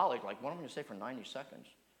in college. Like, what am I going to say for 90 seconds?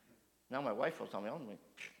 Now my wife will tell me, oh,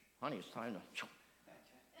 honey, it's time to...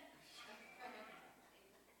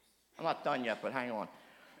 I'm not done yet, but hang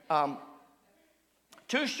on.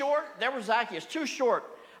 Too short? There was Zacchaeus. Too short.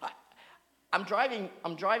 I'm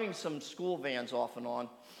driving some school vans off and on,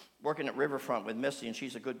 working at Riverfront with Missy, and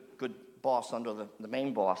she's a good boss under the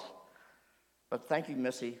main boss. But thank you,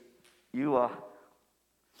 Missy. You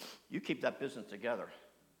keep that business together.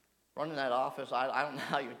 Running that office, I don't know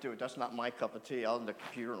how you do it. That's not my cup of tea. Out on the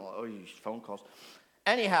computer and these phone calls.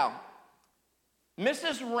 Anyhow,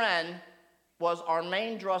 Mrs. Wren was our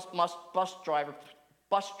main bus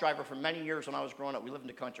driver for many years when I was growing up. We lived in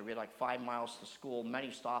the country. We had like 5 miles to school,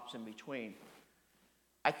 many stops in between.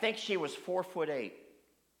 I think she was 4'8"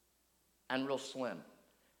 and real slim.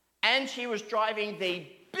 And she was driving the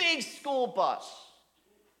big school bus.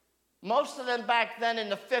 Most of them back then in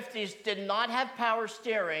the 50s did not have power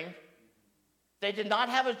steering. They did not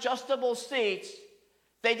have adjustable seats.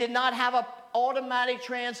 They did not have an automatic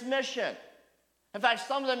transmission. In fact,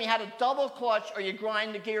 some of them you had a double clutch or you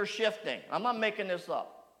grind the gear shifting. I'm not making this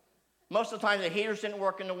up. Most of the time the heaters didn't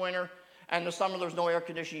work in the winter, and in the summer there was no air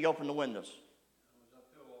conditioning. You opened the windows.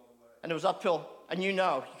 And it was uphill, and you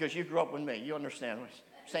know, because you grew up with me. You understand.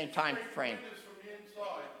 Same time frame.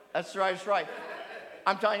 That's right, that's right.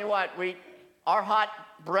 I'm telling you what, our hot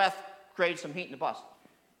breath created some heat in the bus.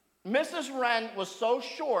 Mrs. Wren was so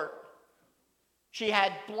short, she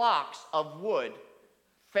had blocks of wood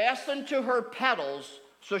fastened to her pedals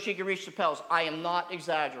so she could reach the pedals. I am not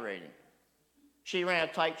exaggerating. She ran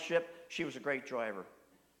a tight ship. She was a great driver.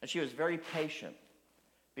 And she was very patient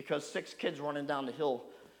because 6 kids running down the hill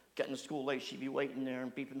getting to school late, she'd be waiting there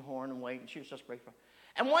and beeping the horn and waiting. She was just great.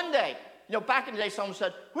 And one day, back in the day, someone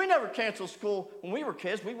said, we never canceled school when we were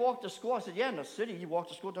kids. We walked to school. I said, yeah, in the city, you walked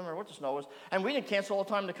to school, don't matter what the snow was. And we didn't cancel all the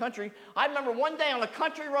time in the country. I remember one day on a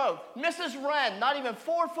country road, Mrs. Wren, not even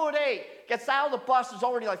 4'8", gets out of the bus. There's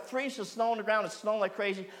already like 3 inches of snow on the ground. It's snowing like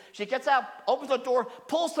crazy. She gets out, opens the door,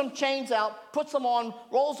 pulls some chains out, puts them on,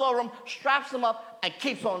 rolls over them, straps them up, and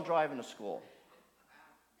keeps on driving to school.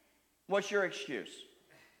 What's your excuse?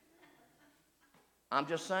 I'm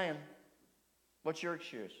just saying. What's your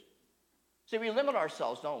excuse? See, we limit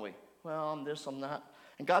ourselves, don't we? Well, I'm this, I'm that.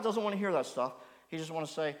 And God doesn't want to hear that stuff. He just wants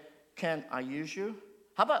to say, can I use you?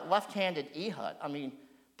 How about left-handed Ehud? I mean,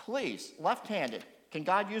 please, left-handed. Can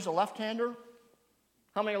God use a left-hander?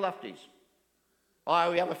 How many lefties?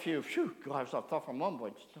 Oh, we have a few. Phew, God, I thought from one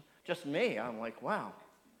boy. Just me. I'm like, wow.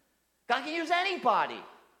 God can use anybody.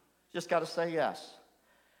 Just got to say yes.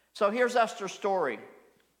 So here's Esther's story.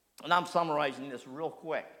 And I'm summarizing this real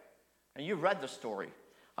quick. And you've read the story.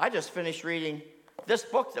 I just finished reading this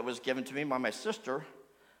book that was given to me by my sister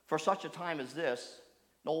for such a time as this,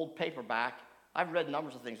 an old paperback. I've read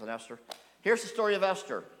numbers of things on Esther. Here's the story of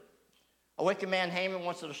Esther. A wicked man, Haman,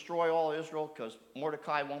 wants to destroy all Israel because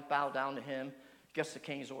Mordecai won't bow down to him. Gets the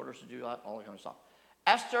king's orders to do that, all that kind of stuff.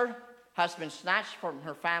 Esther has been snatched from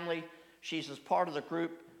her family. She's as part of the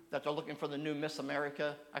group that they're looking for the new Miss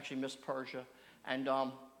America, actually Miss Persia. And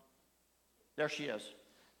there she is.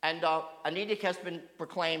 And an edict has been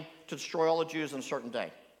proclaimed to destroy all the Jews on a certain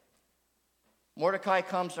day. Mordecai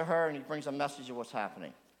comes to her and he brings a message of what's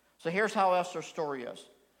happening. So here's how Esther's story is.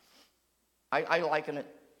 I liken it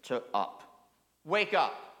to up. Wake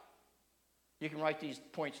up. You can write these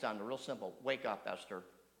points down. They're real simple. Wake up, Esther.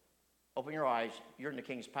 Open your eyes. You're in the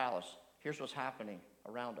king's palace. Here's what's happening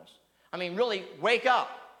around us. I mean, really, wake up.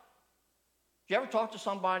 Do you ever talk to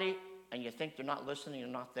somebody and you think they're not listening, they're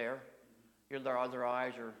not there? You're their other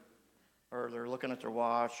eyes, or they're looking at their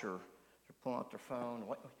watch, or they're pulling out their phone,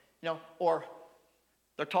 or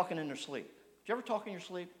they're talking in their sleep. Do you ever talk in your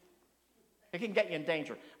sleep? It can get you in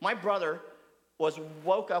danger. My brother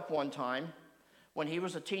woke up one time when he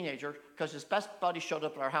was a teenager because his best buddy showed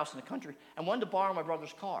up at our house in the country and wanted to borrow my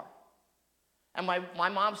brother's car. And my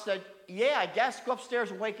mom said, yeah, I guess, go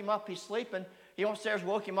upstairs and wake him up. He's sleeping. He went upstairs,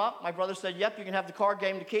 woke him up. My brother said, yep, you can have the car,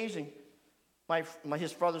 gave him the keys. And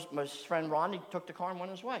his friend Rodney took the car and went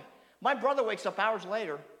his way. My brother wakes up hours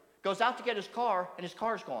later, goes out to get his car, and his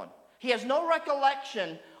car's gone. He has no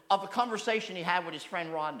recollection of a conversation he had with his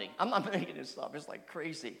friend Rodney. I'm not making this up. It's like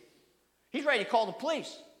crazy. He's ready to call the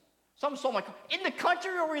police. Someone stole my car. In the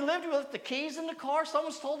country where we lived, we left the keys in the car.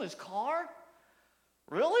 Someone stole his car?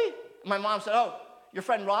 Really? My mom said, oh, your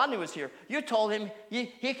friend Rodney was here. You told him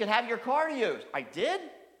he could have your car used. I did?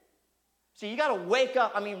 See, you got to wake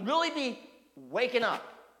up. I mean, really be waking up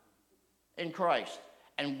in Christ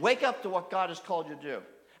and wake up to what God has called you to do.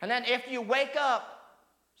 And then after you wake up,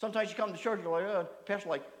 sometimes you come to church and you're like, pastor,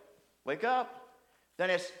 like, Wake up. Then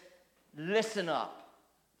it's listen up.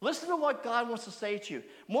 Listen to what God wants to say to you.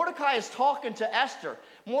 Mordecai is talking to Esther.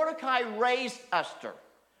 Mordecai raised Esther.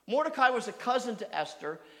 Mordecai was a cousin to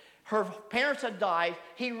Esther. Her parents had died.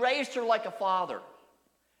 He raised her like a father.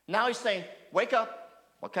 Now he's saying, wake up.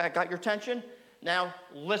 Okay, I got your attention. Now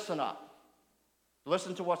listen up.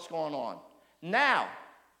 Listen to what's going on. Now,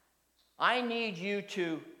 I need you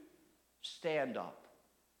to stand up.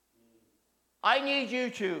 I need you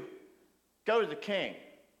to go to the king.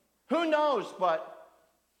 Who knows, but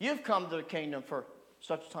you've come to the kingdom for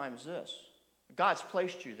such a time as this. God's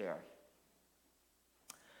placed you there.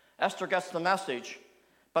 Esther gets the message,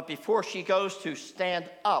 but before she goes to stand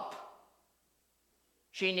up,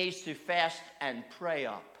 she needs to fast and pray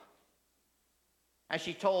up. And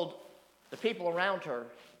she told the people around her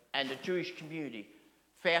and the Jewish community,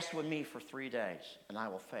 fast with me for 3 days, and I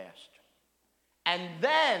will fast. And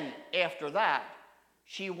then, after that,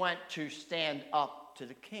 she went to stand up to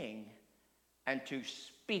the king and to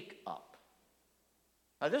speak up.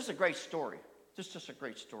 Now, this is a great story. This is just a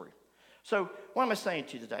great story. So, what am I saying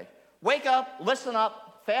to you today? Wake up, listen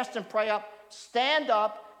up, fast and pray up, stand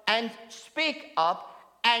up and speak up,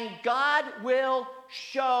 and God will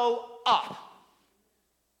show up.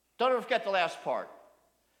 Don't ever forget the last part.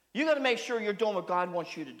 You got to make sure you're doing what God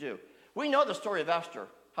wants you to do. We know the story of Esther,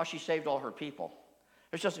 how she saved all her people.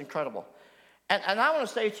 It's just incredible. And I want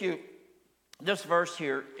to say to you this verse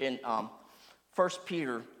here in 1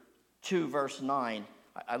 Peter 2, verse 9.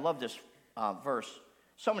 I love this verse.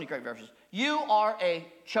 So many great verses. You are a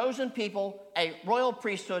chosen people, a royal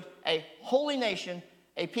priesthood, a holy nation,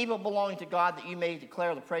 a people belonging to God, that you may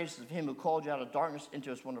declare the praises of him who called you out of darkness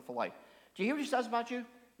into his wonderful light. Do you hear what he says about you?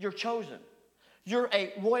 You're chosen. You're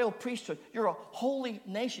a royal priesthood. You're a holy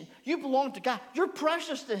nation. You belong to God. You're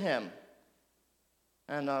precious to him.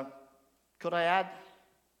 And could I add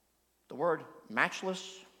the word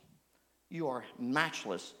matchless? You are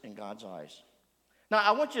matchless in God's eyes. Now,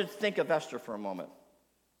 I want you to think of Esther for a moment.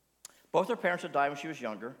 Both her parents had died when she was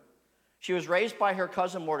younger. She was raised by her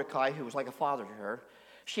cousin Mordecai, who was like a father to her.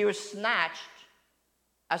 She was snatched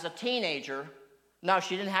as a teenager. Now,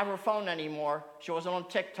 she didn't have her phone anymore. She wasn't on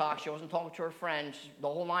TikTok. She wasn't talking to her friends. The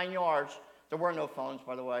whole 9 yards. There were no phones,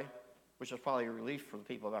 by the way, which was probably a relief for the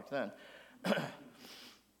people back then.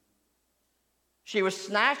 She was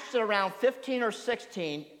snatched at around 15 or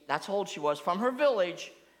 16, that's how old she was, from her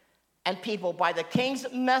village and people by the king's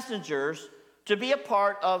messengers to be a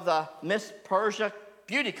part of the Miss Persia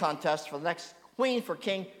beauty contest for the next queen for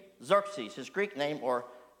King Xerxes, his Greek name, or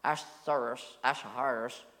Ahasuerus.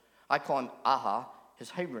 I call him Aha,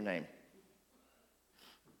 his Hebrew name.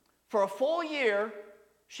 For a full year,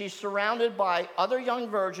 she's surrounded by other young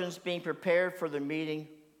virgins being prepared for the meeting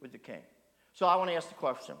with the king. So I want to ask the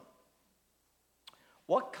question,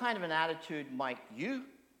 what kind of an attitude might you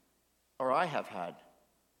or I have had?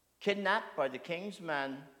 Kidnapped by the king's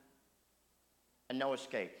men and no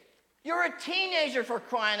escape. You're a teenager, for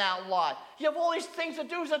crying out loud. You have all these things to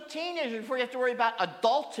do as a teenager before you have to worry about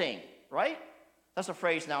adulting, right? That's a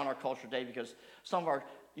phrase now in our culture today because some of our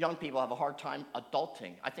young people have a hard time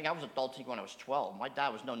adulting. I think I was adulting when I was 12. My dad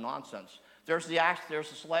was no nonsense. There's the axe, there's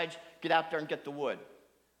the sledge, get out there and get the wood.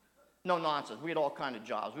 No nonsense. We had all kinds of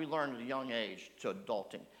jobs. We learned at a young age to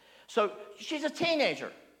adulting. So she's a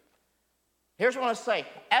teenager. Here's what I want to say.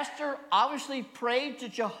 Esther obviously prayed to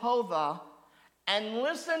Jehovah and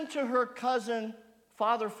listened to her cousin,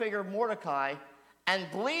 father figure Mordecai, and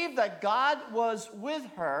believed that God was with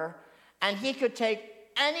her and he could take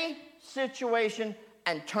any situation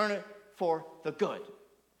and turn it for the good.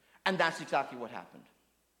 And that's exactly what happened.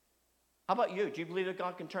 How about you? Do you believe that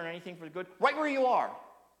God can turn anything for the good? Right where you are.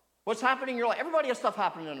 What's happening in your life? Everybody has stuff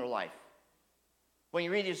happening in their life. When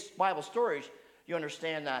you read these Bible stories, you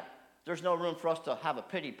understand that there's no room for us to have a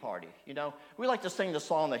pity party, you know? We like to sing the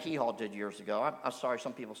song that Hee Haw did years ago. I'm sorry,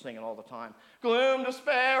 some people sing it all the time. Gloom,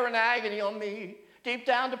 despair, and agony on me. Deep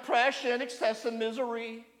down depression, excess and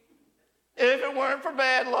misery. If it weren't for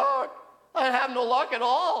bad luck, I'd have no luck at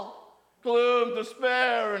all. Gloom,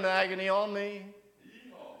 despair, and agony on me.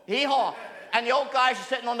 Hee Haw. And the old guys are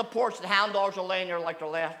sitting on the porch, the hound dogs are laying there like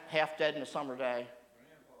they're half dead in a summer day.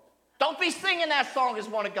 Don't be singing that song as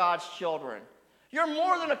one of God's children. You're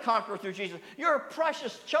more than a conqueror through Jesus. You're a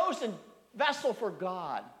precious, chosen vessel for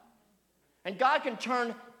God. And God can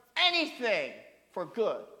turn anything for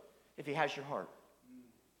good if he has your heart.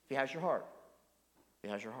 If he has your heart. If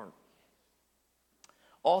he has your heart.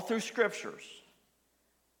 All through scriptures,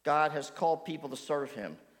 God has called people to serve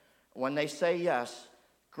him. When they say yes,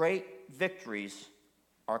 great victories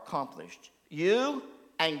are accomplished. You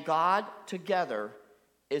and God together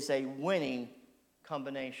is a winning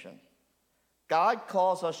combination. God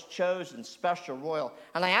calls us chosen, special, royal.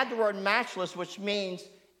 And I add the word matchless, which means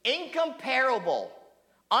incomparable,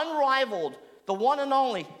 unrivaled, the one and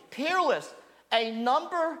only, peerless, a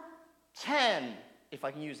number 10, if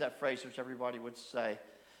I can use that phrase, which everybody would say,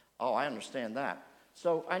 oh, I understand that.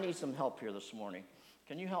 So I need some help here this morning.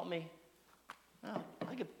 Can you help me? Well,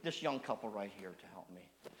 I get this young couple right here to help me.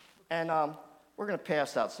 And we're going to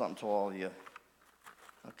pass out something to all of you.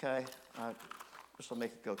 Okay? This will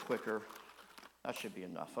make it go quicker. That should be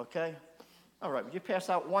enough, okay? All right, would you pass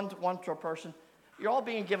out one to a person? You're all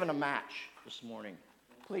being given a match this morning.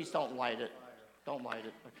 Please don't light it. Don't light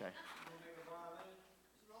it, okay.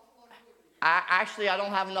 Actually, I don't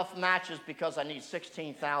have enough matches because I need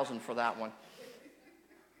 16,000 for that one.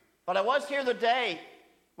 But I was here the day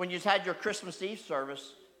when you had your Christmas Eve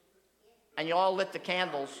service and you all lit the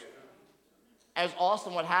candles. It was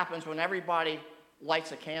awesome what happens when everybody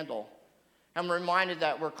lights a candle. I'm reminded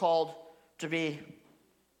that we're called to be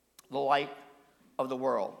the light of the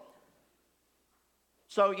world.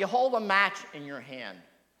 So you hold a match in your hand.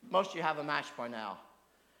 Most of you have a match by now.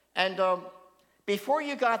 And before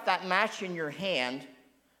you got that match in your hand,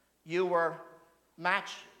 you were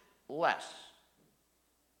matchless. Are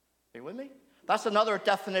you with me? That's another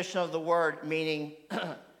definition of the word meaning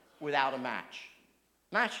without a match.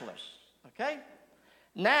 Matchless, okay?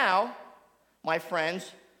 Now, my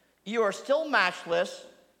friends, you are still matchless,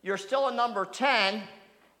 you're still a number 10,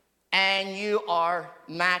 and you are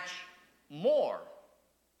match more.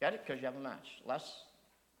 Get it? Because you have a match. Less,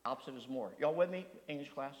 opposite is more. Y'all with me, English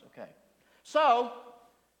class? Okay. So,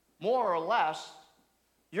 more or less,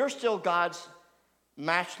 you're still God's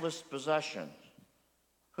matchless possession,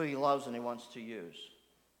 who he loves and he wants to use.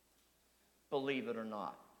 Believe it or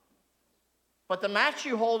not. But the match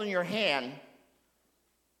you hold in your hand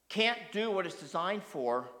can't do what it's designed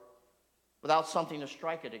for without something to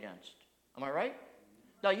strike it against. Am I right?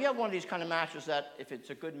 Now, you have one of these kind of matches that, if it's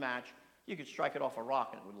a good match, you could strike it off a rock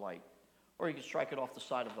and it would light. Or you could strike it off the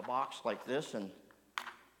side of the box like this, and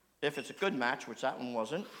if it's a good match, which that one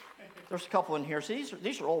wasn't, there's a couple in here. See,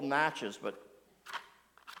 these are old matches, but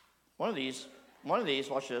one of these,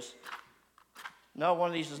 watch this. No, one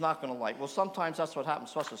of these is not going to light. Well, sometimes that's what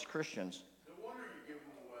happens to us as Christians. No wonder you give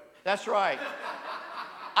them away. That's right.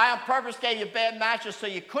 I on purpose gave you bad matches so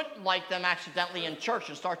you couldn't light them accidentally in church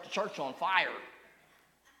and start the church on fire.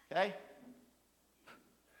 Okay?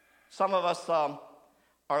 Some of us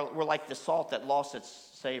we're like the salt that lost its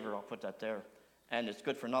savor. I'll put that there. And it's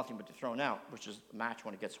good for nothing but to be thrown out, which is a match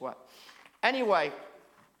when it gets wet. Anyway,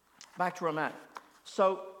 back to our match.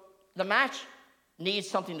 So the match needs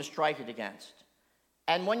something to strike it against.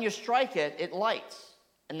 And when you strike it, it lights.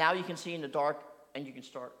 And now you can see in the dark, and you can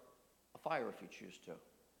start a fire if you choose to.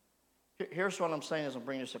 Here's what I'm saying as I'm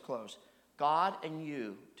bringing this to a close. God and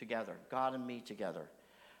you together, God and me together,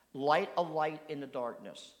 light a light in the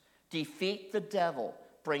darkness, defeat the devil,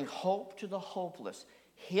 bring hope to the hopeless,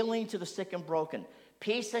 healing to the sick and broken,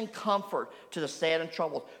 peace and comfort to the sad and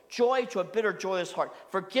troubled, joy to a bitter, joyous heart,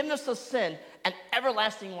 forgiveness of sin, and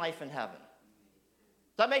everlasting life in heaven.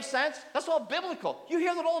 Does that make sense? That's all biblical. You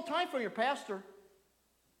hear that all the time from your pastor.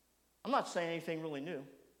 I'm not saying anything really new.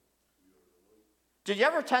 Did you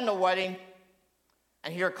ever attend a wedding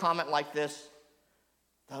and hear a comment like this?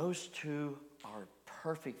 Those two are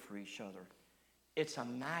perfect for each other. It's a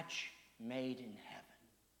match made in heaven.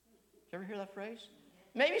 Did you ever hear that phrase?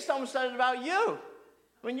 Maybe someone said it about you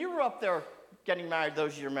when you were up there getting married,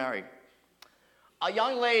 those of you who are married. A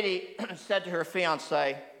young lady said to her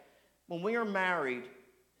fiancé, when we are married,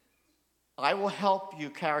 I will help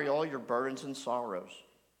you carry all your burdens and sorrows.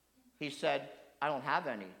 He said, I don't have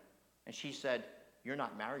any. And she said, you're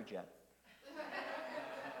not married yet.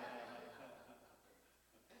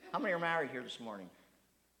 How many are married here this morning?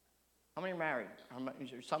 How many are married?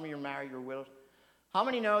 Some of you are married, you're widowed. How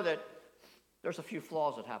many know that there's a few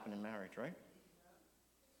flaws that happen in marriage, right?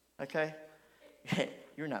 Okay?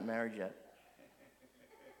 You're not married yet.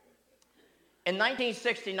 In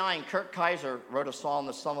 1969, Kurt Kaiser wrote a song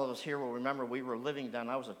that some of us here will remember. We were living then.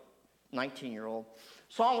 I was a 19-year-old.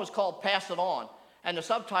 The song was called Pass It On, and the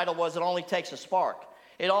subtitle was It Only Takes a Spark.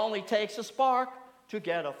 It only takes a spark to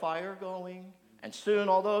get a fire going, and soon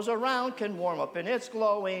all those around can warm up in its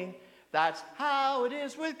glowing. That's how it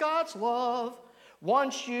is with God's love.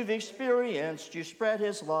 Once you've experienced, you spread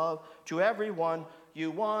his love to everyone.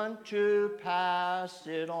 You want to pass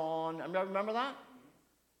it on. Remember that?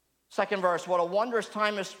 Second verse, what a wondrous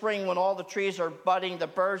time of spring when all the trees are budding, the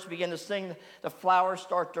birds begin to sing, the flowers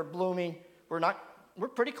start their blooming. We're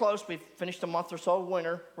pretty close. We've finished a month or so of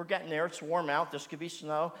winter. We're getting there. It's warm out. This could be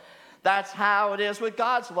snow. That's how it is with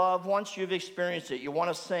God's love once you've experienced it. You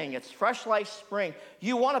want to sing. It's fresh like spring.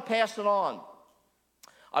 You want to pass it on.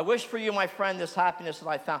 I wish for you, my friend, this happiness that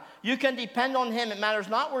I found. You can depend on him. It matters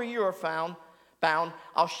not where you are bound.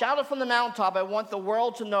 I'll shout it from the mountaintop. I want the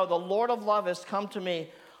world to know the Lord of love has come to me.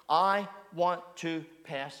 I want to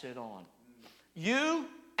pass it on. You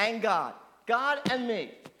and God and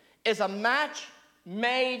me, is a match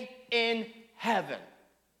made in heaven.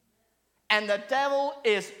 And the devil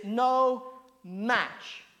is no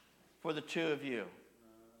match for the two of you.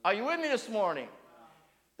 Are you with me this morning?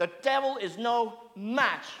 The devil is no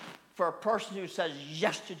match for a person who says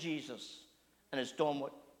yes to Jesus and is doing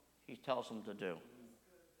what he tells them to do.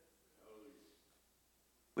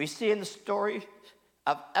 We see in the story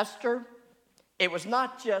of Esther, it was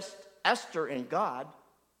not just Esther in God,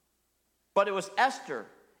 but it was Esther,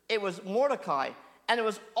 it was Mordecai, and it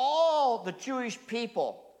was all the Jewish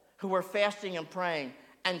people who were fasting and praying.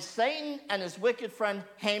 And Satan and his wicked friend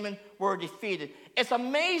Haman were defeated. It's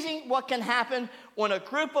amazing what can happen when a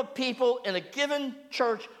group of people in a given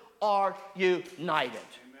church are united.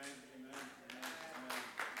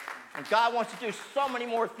 And God wants to do so many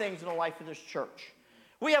more things in the life of this church.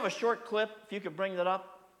 We have a short clip, if you could bring that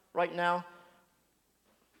up right now.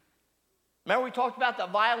 Remember we talked about the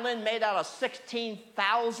violin made out of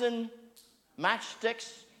 16,000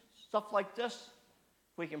 matchsticks, stuff like this?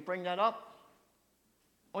 If we can bring that up.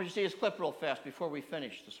 I want you to see this clip real fast before we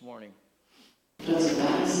finish this morning. And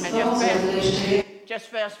just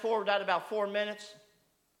fast forward that about 4 minutes.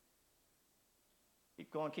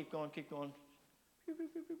 Keep going, keep going, keep going.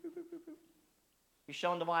 He's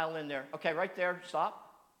showing the violin there. Okay, right there, stop.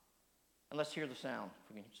 And let's hear the sound,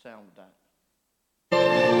 if we can sound that.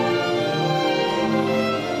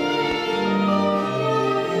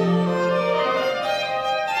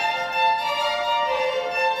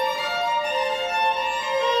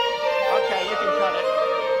 Okay, you can cut it.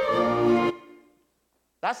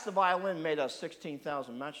 That's the violin made of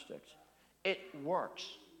 16,000 matchsticks. It works.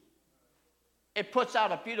 It puts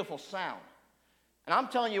out a beautiful sound. And I'm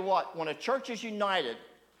telling you what, when a church is united,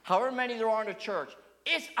 however many there are in a church,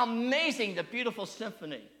 it's amazing the beautiful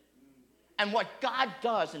symphony and what God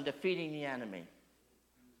does in defeating the enemy.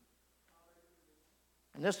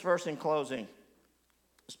 And this verse in closing,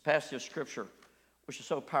 this passage of scripture, which is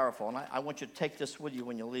so powerful, and I want you to take this with you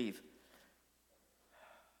when you leave.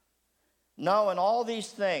 No, in all these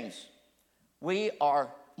things, we are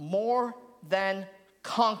more than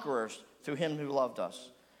conquerors through him who loved us.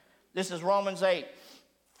 This is Romans 8,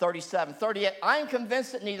 37, 38. I am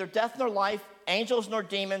convinced that neither death nor life, angels nor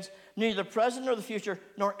demons, neither the present nor the future,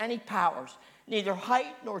 nor any powers, neither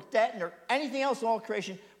height nor depth nor anything else in all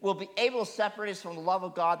creation will be able to separate us from the love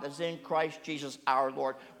of God that's in Christ Jesus our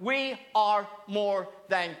Lord. We are more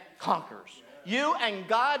than conquerors. You and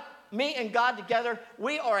God, me and God together,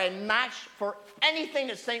 we are a match for anything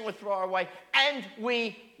that Satan would throw our way, and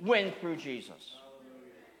we win through Jesus.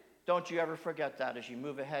 Don't you ever forget that as you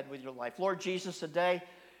move ahead with your life. Lord Jesus, today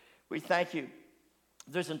we thank you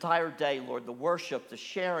this entire day, Lord, the worship, the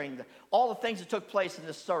sharing, all the things that took place in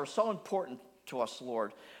this service, so important to us,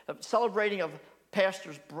 Lord. The celebrating of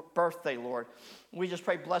Pastor's birthday, Lord. We just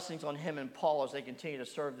pray blessings on him and Paul as they continue to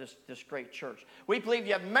serve this great church. We believe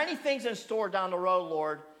you have many things in store down the road,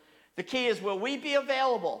 Lord. The key is, will we be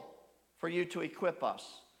available for you to equip us?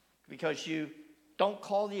 Because you don't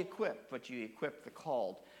call the equipped, but you equip the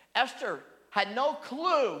called. Esther had no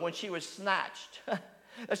clue when she was snatched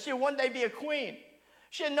that she would one day be a queen.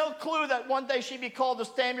 She had no clue that one day she'd be called to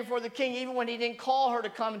stand before the king, even when he didn't call her to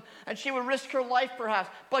come, and she would risk her life perhaps.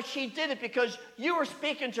 But she did it because you were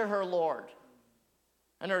speaking to her, Lord.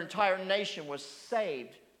 And her entire nation was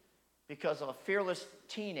saved because of a fearless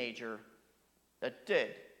teenager that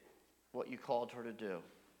did what you called her to do.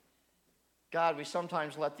 God, we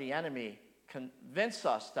sometimes let the enemy convince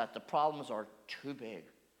us that the problems are too big.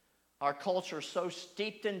 Our culture is so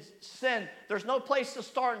steeped in sin, there's no place to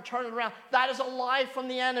start and turn it around. That is a lie from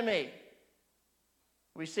the enemy.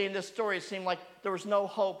 We see in this story, it seemed like there was no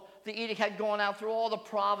hope. The edict had gone out through all the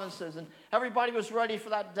provinces, and everybody was ready for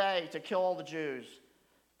that day to kill all the Jews.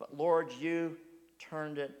 But Lord, you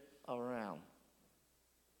turned it around.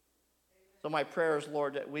 So my prayer is,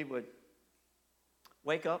 Lord, that we would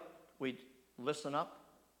wake up, we'd listen up,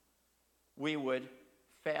 we would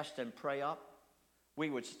fast and pray up, we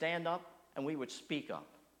would stand up, and we would speak up.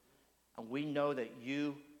 And we know that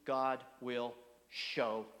you, God, will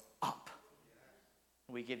show up.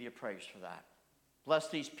 And we give you praise for that. Bless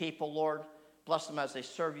these people, Lord. Bless them as they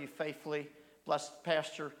serve you faithfully. Bless the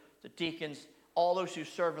pastor, the deacons, all those who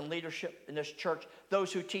serve in leadership in this church,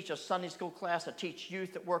 those who teach a Sunday school class, that teach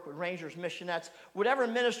youth, that work with Rangers, Missionettes, whatever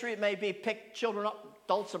ministry it may be, pick children up,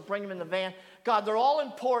 adults, and bring them in the van. God, they're all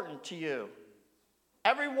important to you.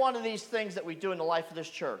 Every one of these things that we do in the life of this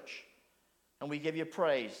church. And we give you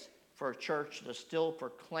praise for a church that's still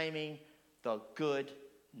proclaiming the good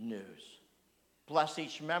news. Bless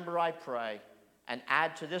each member, I pray, and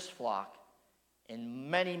add to this flock in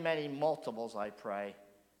many, many multiples, I pray.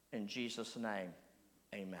 In Jesus' name,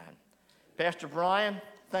 amen. Pastor Brian,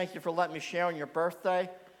 thank you for letting me share on your birthday.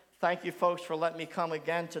 Thank you, folks, for letting me come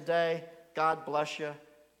again today. God bless you.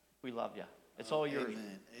 We love you. It's all yours.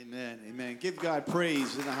 Amen, amen, amen. Give God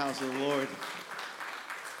praise in the house of the Lord.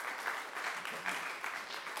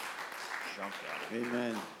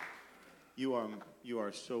 Amen. You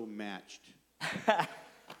are so matched.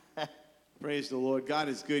 Praise the Lord. God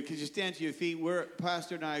is good. Could you stand to your feet?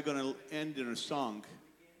 Pastor and I are going to end in a song.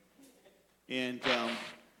 And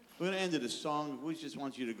we're going to end with a song. We just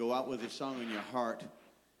want you to go out with a song in your heart.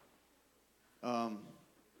 We're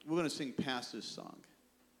going to sing past this song.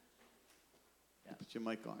 Yeah. Put your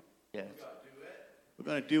mic on. Yes. We're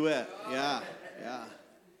going to duet. Yeah, yeah.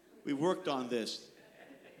 We worked on this.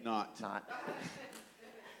 Not.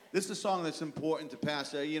 This is a song that's important to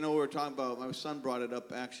Pastor. You know, we were talking about, my son brought it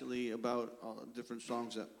up actually, about different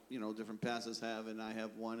songs that, different pastors have, and I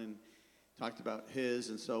have one, and talked about his.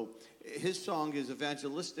 And so his song is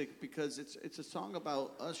evangelistic because it's a song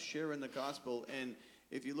about us sharing the gospel. And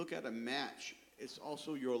if you look at a match, it's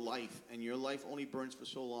also your life, and your life only burns for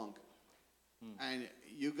so long. And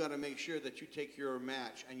you got to make sure that you take your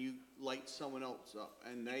match and you light someone else up.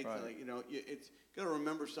 And they, right. It's got to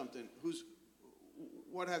remember something.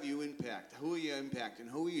 What have you impacted? Who are you impacting?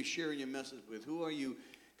 Who are you sharing your message with? Who are you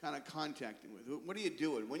kind of contacting with? What are you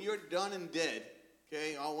doing when you're done and dead?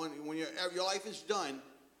 Okay, when your life is done,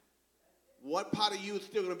 what part of you is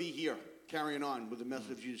still going to be here carrying on with the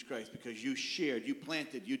message of Jesus Christ? Because you shared, you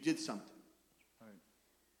planted, you did something. Right.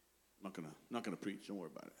 Not gonna preach. Don't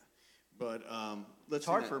worry about it. But it's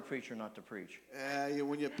hard for a preacher not to preach.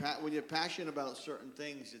 When you're passionate about certain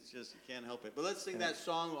things, it's just, you can't help it. But let's sing that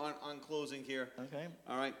song on closing here. Okay.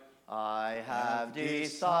 All right. I have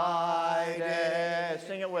decided,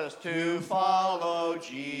 sing it with us, to follow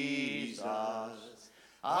Jesus.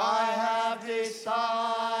 I have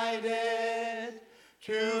decided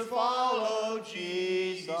to follow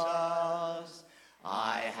Jesus.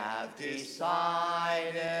 I have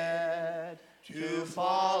decided to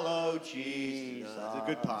follow Jesus. That's a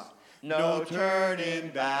good part. No turning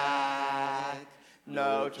back,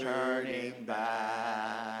 no turning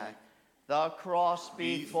back. The cross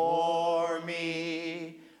before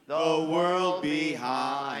me, the world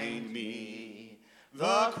behind me.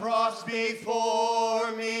 The cross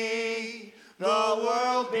before me, the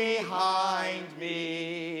world behind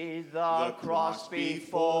me. The cross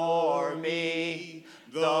before me,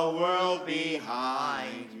 the world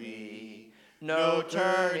behind me. No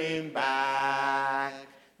turning back,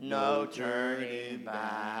 no turning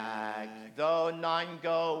back. Though none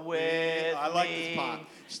go with I like me, this part.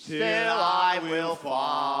 Still I will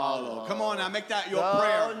follow. Come on now, make that your Though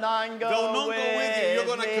prayer. none go Though none go with you, you're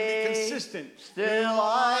going to be me, consistent. Still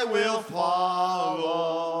I will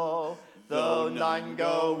follow. Though none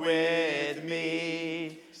go with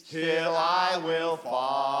me, still I will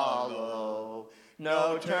follow.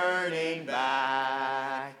 No turning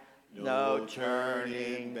back, no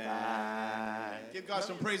turning back. Give God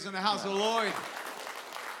some praise in the house of the Lord.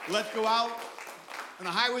 Let's go out on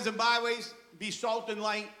the highways and byways, be salt and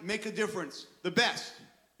light, make a difference. The best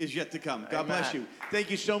is yet to come. God bless you. Thank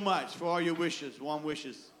you so much for all your wishes, warm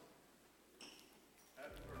wishes.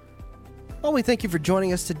 Well, we thank you for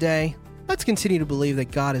joining us today. Let's continue to believe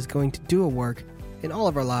that God is going to do a work in all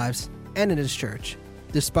of our lives and in His church,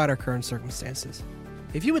 despite our current circumstances.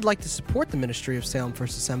 If you would like to support the ministry of Salem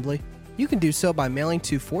First Assembly, you can do so by mailing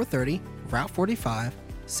to 430 Route 45,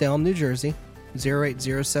 Salem, New Jersey,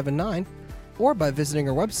 08079, or by visiting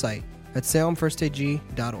our website at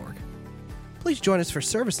salemfirstag.org. Please join us for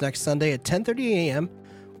service next Sunday at 10:30 a.m.,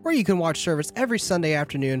 or you can watch service every Sunday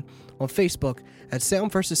afternoon on Facebook at Salem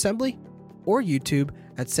First Assembly or YouTube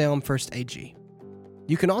at Salem First AG.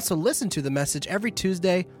 You can also listen to the message every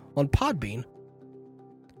Tuesday on Podbean.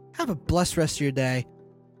 Have a blessed rest of your day.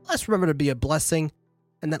 Let's remember to be a blessing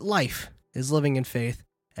and that life is living in faith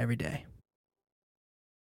every day.